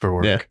do for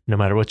work, no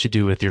matter what you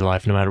do with your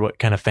life, no matter what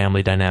kind of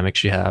family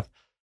dynamics you have.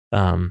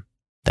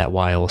 That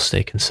why will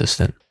stay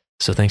consistent.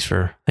 So thanks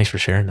for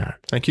sharing that.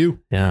 Thank you.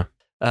 Yeah.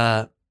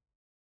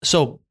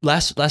 So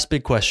last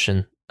big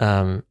question.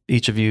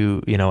 Each of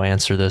you,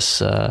 answer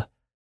this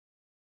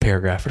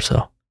paragraph or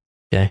so.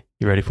 Okay.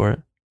 You ready for it?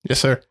 Yes,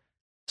 sir.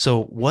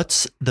 So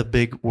what's the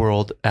big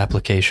world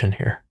application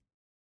here?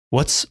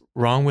 What's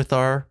wrong with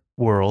our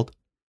world?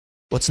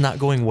 What's not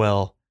going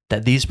well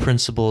that these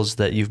principles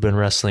that you've been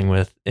wrestling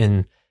with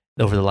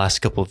over the last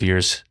couple of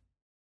years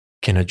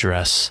can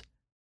address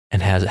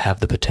and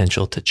have the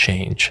potential to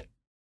change?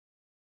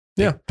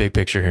 Big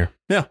picture here.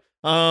 Yeah.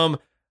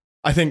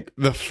 I think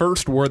the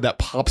first word that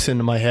pops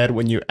into my head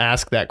when you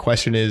ask that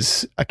question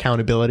is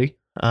accountability.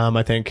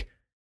 I think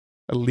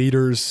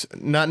leaders,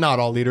 not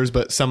all leaders,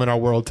 but some in our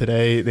world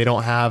today, they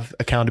don't have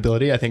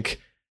accountability. I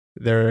think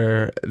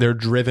they're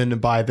driven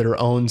by their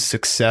own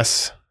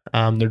success.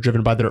 They're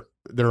driven by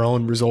their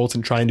own results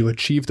and trying to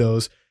achieve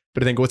those.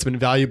 But I think what's been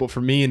valuable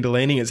for me and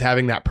Delaney is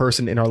having that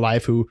person in our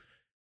life who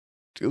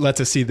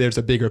lets us see there's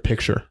a bigger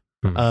picture.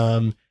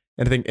 And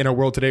I think in our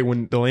world today,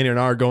 when Delaney and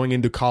I are going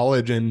into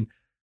college and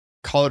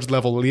college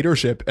level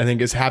leadership, I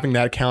think is having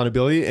that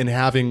accountability and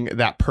having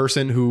that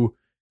person who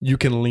you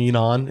can lean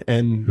on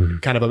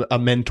and kind of a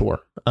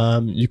mentor,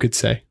 you could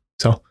say.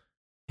 So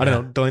I don't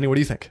know, Delaney, what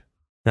do you think?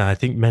 No, I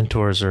think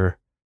mentors are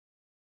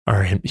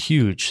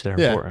huge. They're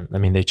important. I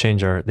mean,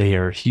 they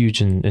are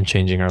huge in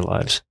changing our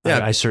lives.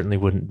 Yeah. I certainly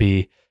wouldn't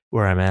be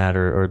where I'm at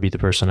or be the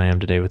person I am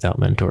today without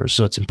mentors.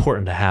 So it's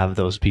important to have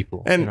those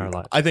people in our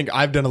lives. I think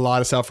I've done a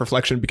lot of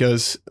self-reflection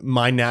because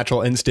my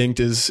natural instinct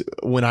is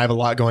when I have a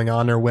lot going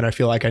on or when I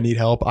feel like I need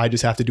help, I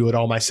just have to do it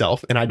all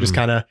myself. And I just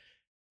kind of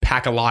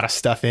pack a lot of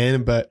stuff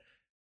in. But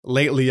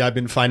lately I've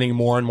been finding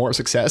more and more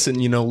success and,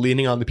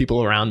 leaning on the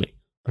people around me,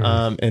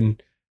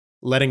 and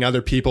letting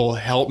other people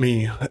help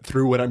me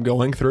through what I'm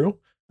going through.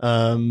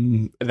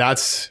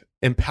 That's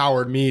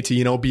empowered me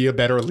to, be a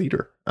better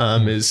leader,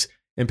 is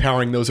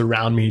empowering those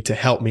around me to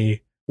help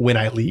me when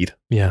I lead.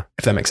 Yeah.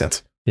 If that makes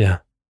sense. Yeah.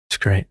 It's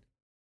great.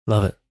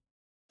 Love it.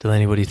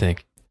 Delaney, what do you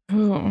think?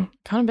 Ooh,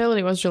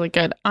 accountability was really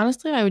good.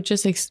 Honestly, I would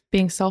just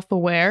being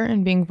self-aware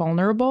and being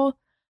vulnerable.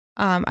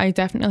 I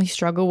definitely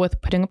struggle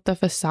with putting up the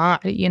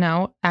facade,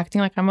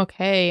 acting like I'm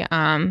okay.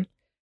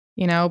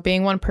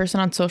 Being one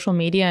person on social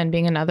media and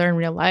being another in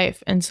real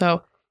life. And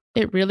so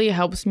it really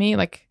helps me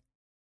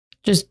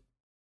just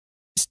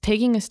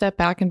taking a step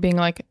back and being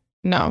like,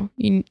 no,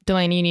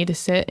 Delaney, you need to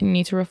sit and you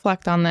need to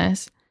reflect on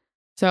this.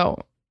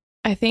 So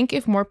I think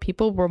if more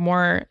people were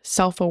more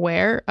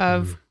self-aware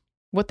of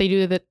what they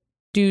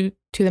do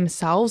to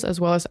themselves as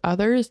well as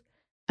others,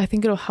 I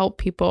think it'll help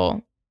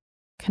people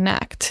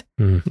connect.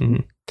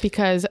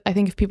 Because I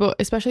think if people,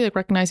 especially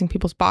recognizing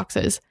people's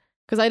boxes,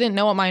 because I didn't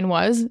know what mine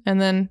was.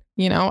 And then,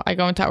 I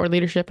go into outward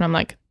leadership and I'm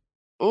like,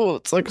 oh,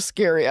 it's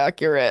scary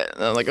accurate.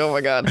 And I'm like, oh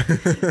my God.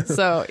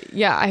 So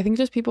yeah, I think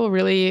just people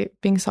really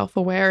being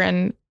self-aware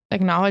and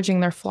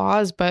acknowledging their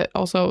flaws, but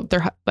also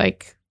their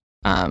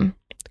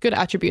good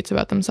attributes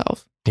about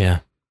themselves. Yeah.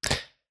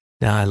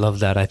 Now I love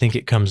that. I think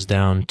it comes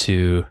down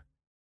to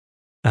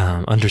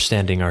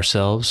understanding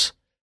ourselves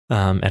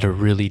at a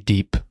really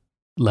deep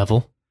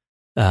level,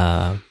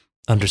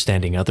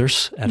 understanding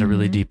others at a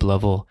really deep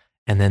level.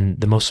 And then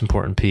the most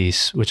important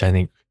piece, which I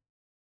think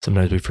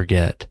sometimes we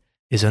forget,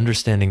 is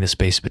understanding the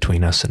space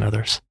between us and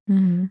others.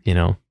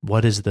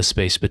 What is the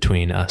space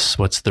between us?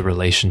 What's the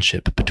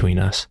relationship between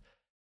us?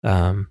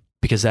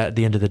 Because at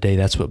the end of the day,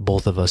 that's what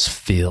both of us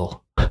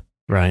feel,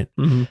 right?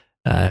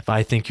 If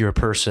I think you're a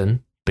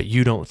person, but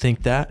you don't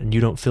think that and you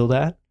don't feel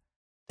that,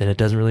 then it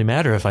doesn't really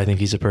matter if I think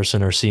he's a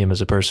person or see him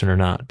as a person or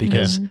not,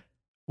 because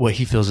what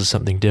he feels is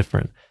something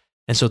different.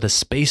 And so the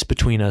space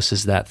between us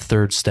is that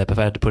third step. If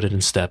I had to put it in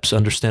steps,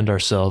 understand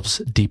ourselves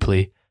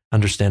deeply,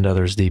 understand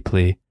others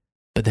deeply,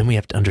 but then we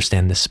have to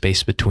understand the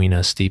space between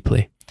us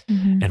deeply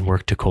and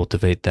work to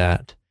cultivate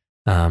that,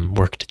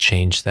 work to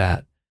change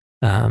that,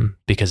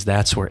 because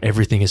that's where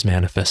everything is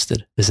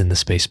manifested, is in the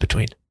space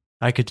between.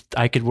 I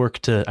could work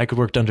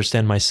to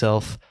understand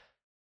myself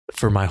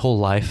for my whole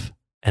life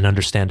and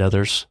understand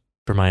others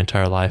for my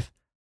entire life,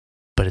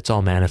 but it's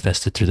all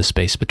manifested through the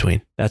space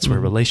between. That's where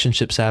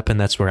relationships happen.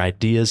 That's where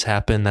ideas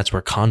happen. That's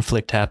where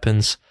conflict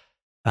happens.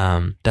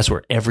 That's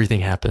where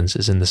everything happens,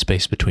 is in the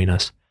space between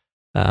us.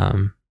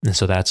 And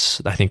so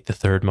that's, I think, the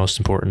third most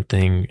important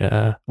thing.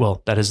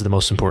 That is the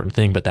most important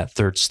thing, but that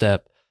third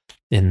step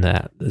in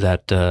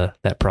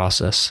that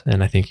process.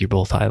 And I think you're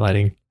both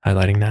highlighting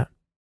that.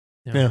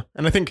 Yeah.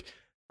 And I think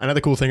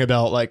another cool thing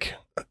about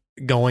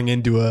going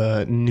into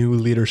a new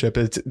leadership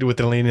is, with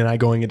Delaney and I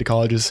going into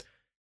colleges,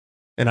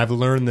 and I've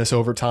learned this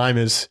over time,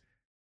 is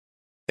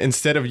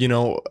instead of,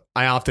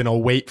 I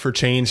often wait for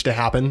change to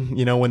happen,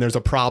 when there's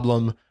a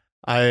problem,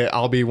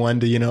 I'll be one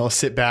to,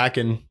 sit back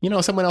and,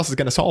 someone else is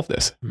going to solve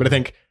this. But I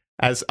think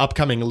as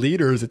upcoming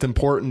leaders, it's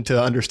important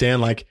to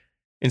understand,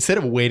 instead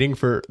of waiting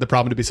for the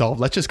problem to be solved,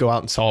 let's just go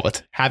out and solve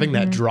it. Having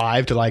that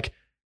drive to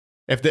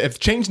if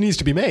change needs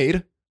to be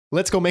made,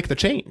 let's go make the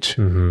change.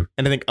 And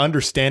I think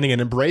understanding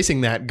and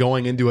embracing that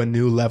going into a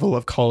new level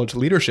of college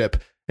leadership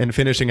and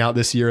finishing out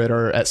this year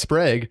at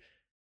Sprague,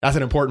 that's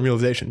an important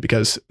realization,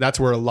 because that's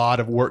where a lot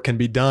of work can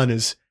be done,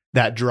 is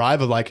that drive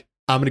of I'm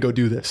going to go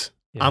do this.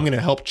 Yeah. I'm going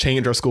to help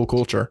change our school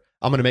culture.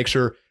 I'm going to make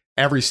sure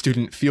every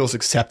student feels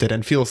accepted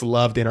and feels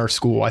loved in our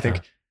school. I think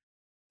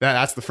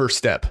that's the first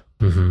step.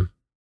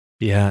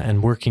 Yeah.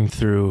 And working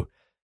through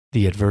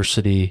the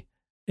adversity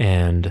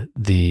and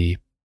the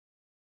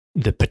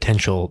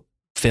potential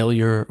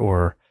failure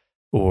or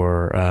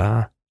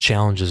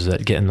challenges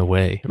that get in the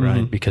way,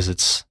 right? Because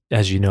it's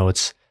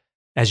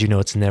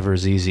never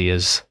as easy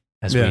as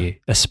we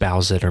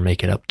espouse it or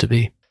make it up to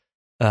be.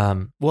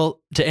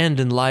 Well, to end,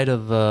 in light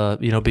of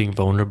being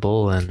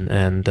vulnerable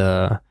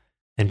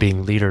and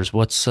being leaders,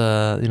 what's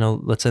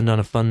let's end on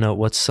a fun note.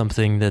 What's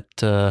something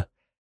that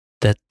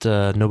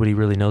nobody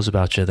really knows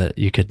about you that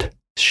you could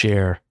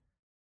share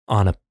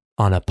on a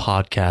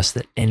podcast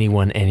that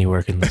anyone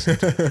anywhere can listen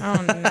to?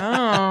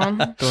 Oh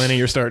no, Delaney,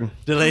 you're starting.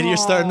 You're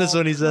starting this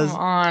one. He says,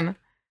 "Come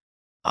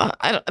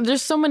on."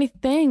 There's so many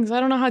things. I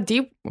don't know how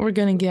deep we're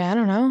gonna get. I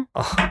don't know.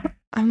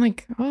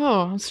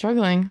 I'm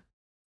struggling. Do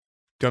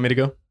you want me to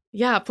go?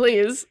 Yeah,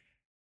 please.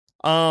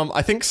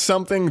 I think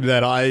something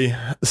that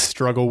I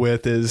struggle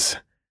with is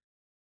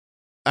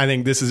I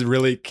think this is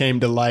really came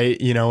to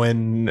light,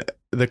 in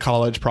the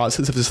college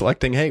process of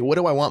selecting, hey, what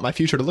do I want my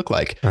future to look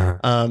like?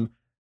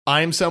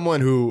 I'm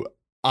someone who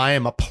I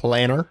am a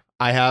planner.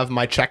 I have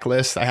my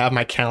checklist. I have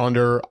my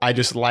calendar. I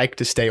just like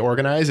to stay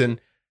organized. And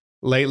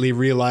lately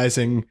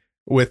realizing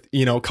with,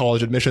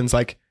 college admissions,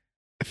 like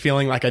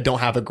feeling like I don't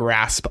have a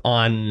grasp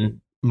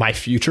on my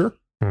future.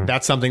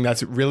 That's something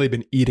that's really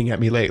been eating at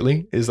me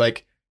lately is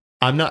like,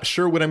 I'm not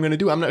sure what I'm going to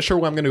do. I'm not sure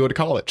where I'm going to go to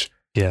college.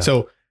 Yeah.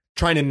 So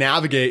trying to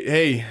navigate,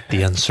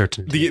 the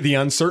uncertainty. The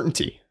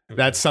uncertainty.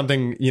 That's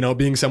something,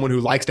 being someone who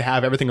likes to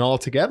have everything all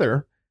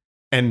together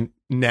and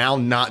now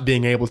not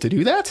being able to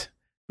do that.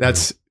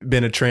 That's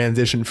been a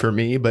transition for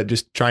me, but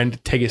just trying to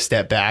take a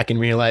step back and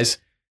realize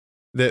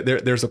that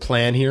there's a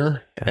plan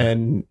here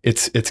and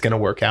it's going to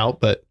work out.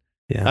 But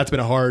that's been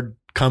a hard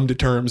come to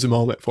terms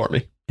moment for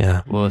me.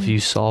 Yeah. Well, if you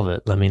solve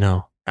it, let me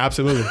know.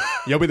 Absolutely.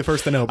 You'll be the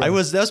first to know. That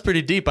was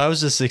pretty deep. I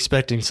was just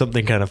expecting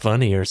something kind of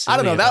funny or silly. I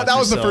don't know. That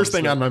was the first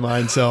thing on my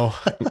mind. So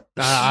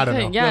I don't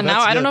know. Yeah.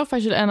 Now I don't know if I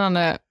should end on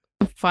a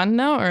fun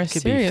note or a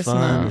serious note.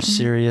 Fun or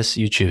serious,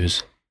 you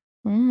choose.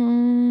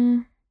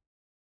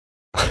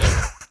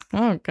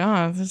 Oh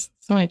God, there's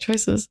so many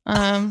choices.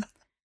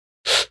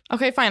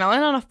 Okay, fine. I'll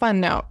end on a fun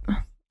note.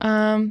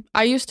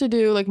 I used to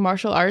do like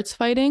martial arts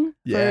fighting.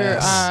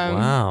 Yes.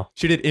 Wow.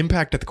 She did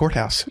Impact at the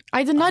courthouse.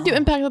 I did not do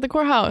Impact at the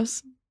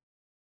courthouse.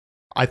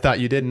 I thought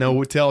you did.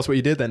 No, tell us what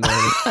you did then.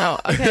 Oh,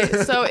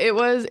 okay. So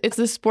it's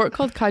this sport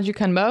called Kaju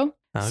Kenpo.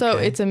 Okay. So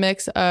it's a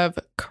mix of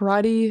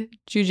karate,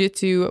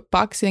 jujitsu,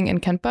 boxing, and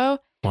Kenpo.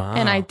 Wow.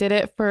 And I did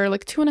it for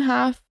like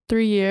 2.5,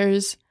 3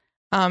 years.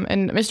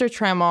 And Mr.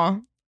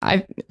 Trammell,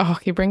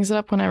 he brings it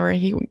up whenever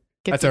he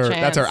gets a chance.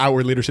 That's our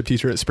outward leadership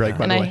teacher at Sprague,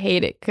 by the way. And I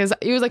hate it because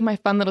it was like my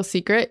fun little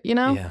secret,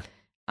 Yeah.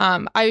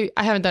 I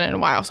haven't done it in a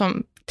while, so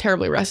I'm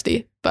terribly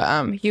rusty.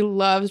 But he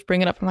loves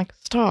bringing it up. I'm like,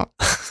 stop,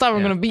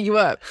 we're gonna beat you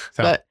up.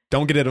 So, but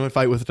don't get in a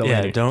fight with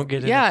Delaney. Yeah, don't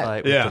get in a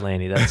fight with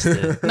Delaney. That's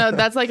it. No,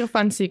 that's like a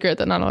fun secret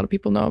that not a lot of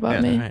people know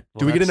about me. Right. Well,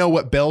 do we get to know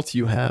what belt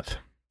you have?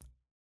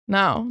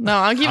 No,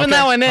 I'm keeping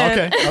that one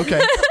in.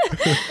 Okay.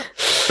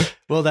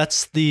 Well,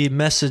 that's the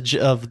message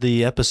of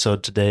the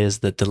episode today is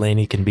that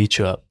Delaney can beat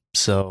you up.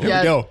 So there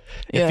we go.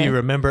 If you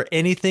remember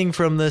anything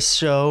from this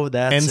show,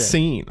 that's and it.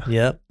 Scene.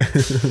 Yep.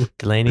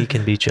 Delaney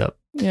can beat you up.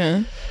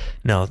 Yeah.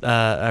 No,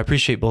 I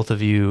appreciate both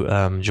of you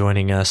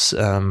joining us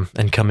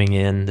and coming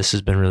in. This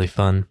has been really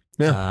fun.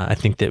 Yeah. I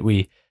think that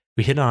we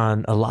hit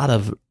on a lot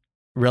of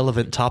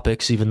relevant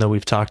topics, even though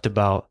we've talked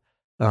about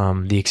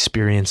the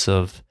experience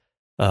of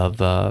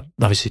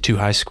obviously 2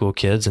 high school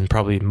kids, and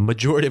probably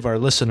majority of our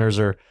listeners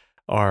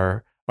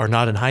are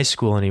not in high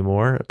school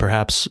anymore.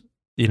 Perhaps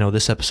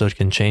this episode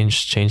can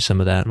change some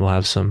of that, and we'll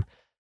have some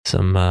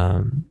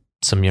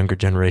younger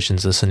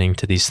generations listening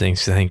to these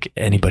things. I think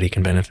anybody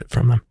can benefit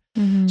from them.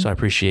 Mm-hmm. So I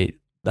appreciate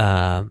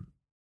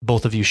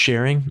both of you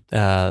sharing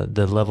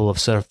the level of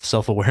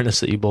self-awareness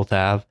that you both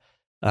have,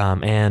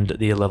 and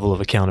the level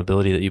of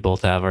accountability that you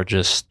both have are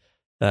just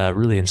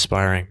really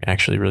inspiring,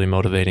 actually really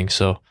motivating.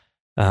 So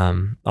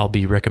I'll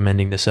be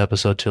recommending this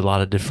episode to a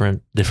lot of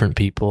different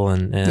people,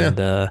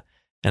 and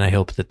I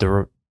hope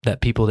that that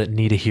people that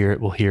need to hear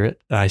it will hear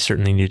it. I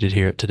certainly needed to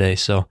hear it today.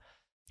 So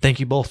thank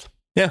you both.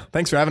 Yeah,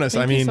 thanks for having us.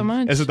 Thank you so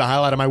much. This is the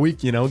highlight of my week,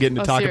 getting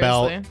to talk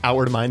about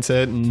outward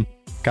mindset and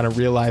kind of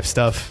real life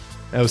stuff.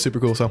 That was super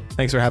cool. So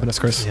thanks for having us,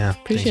 Chris. Yeah,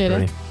 appreciate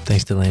it.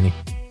 Thanks, Delaney.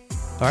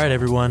 All right,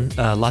 everyone.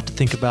 A lot to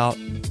think about.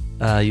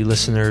 You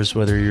listeners,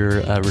 whether you're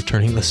a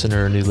returning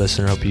listener or a new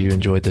listener, hope you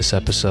enjoyed this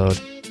episode.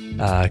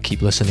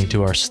 Keep listening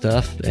to our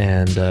stuff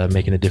and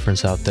making a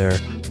difference out there.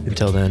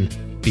 Until then,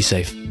 be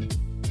safe.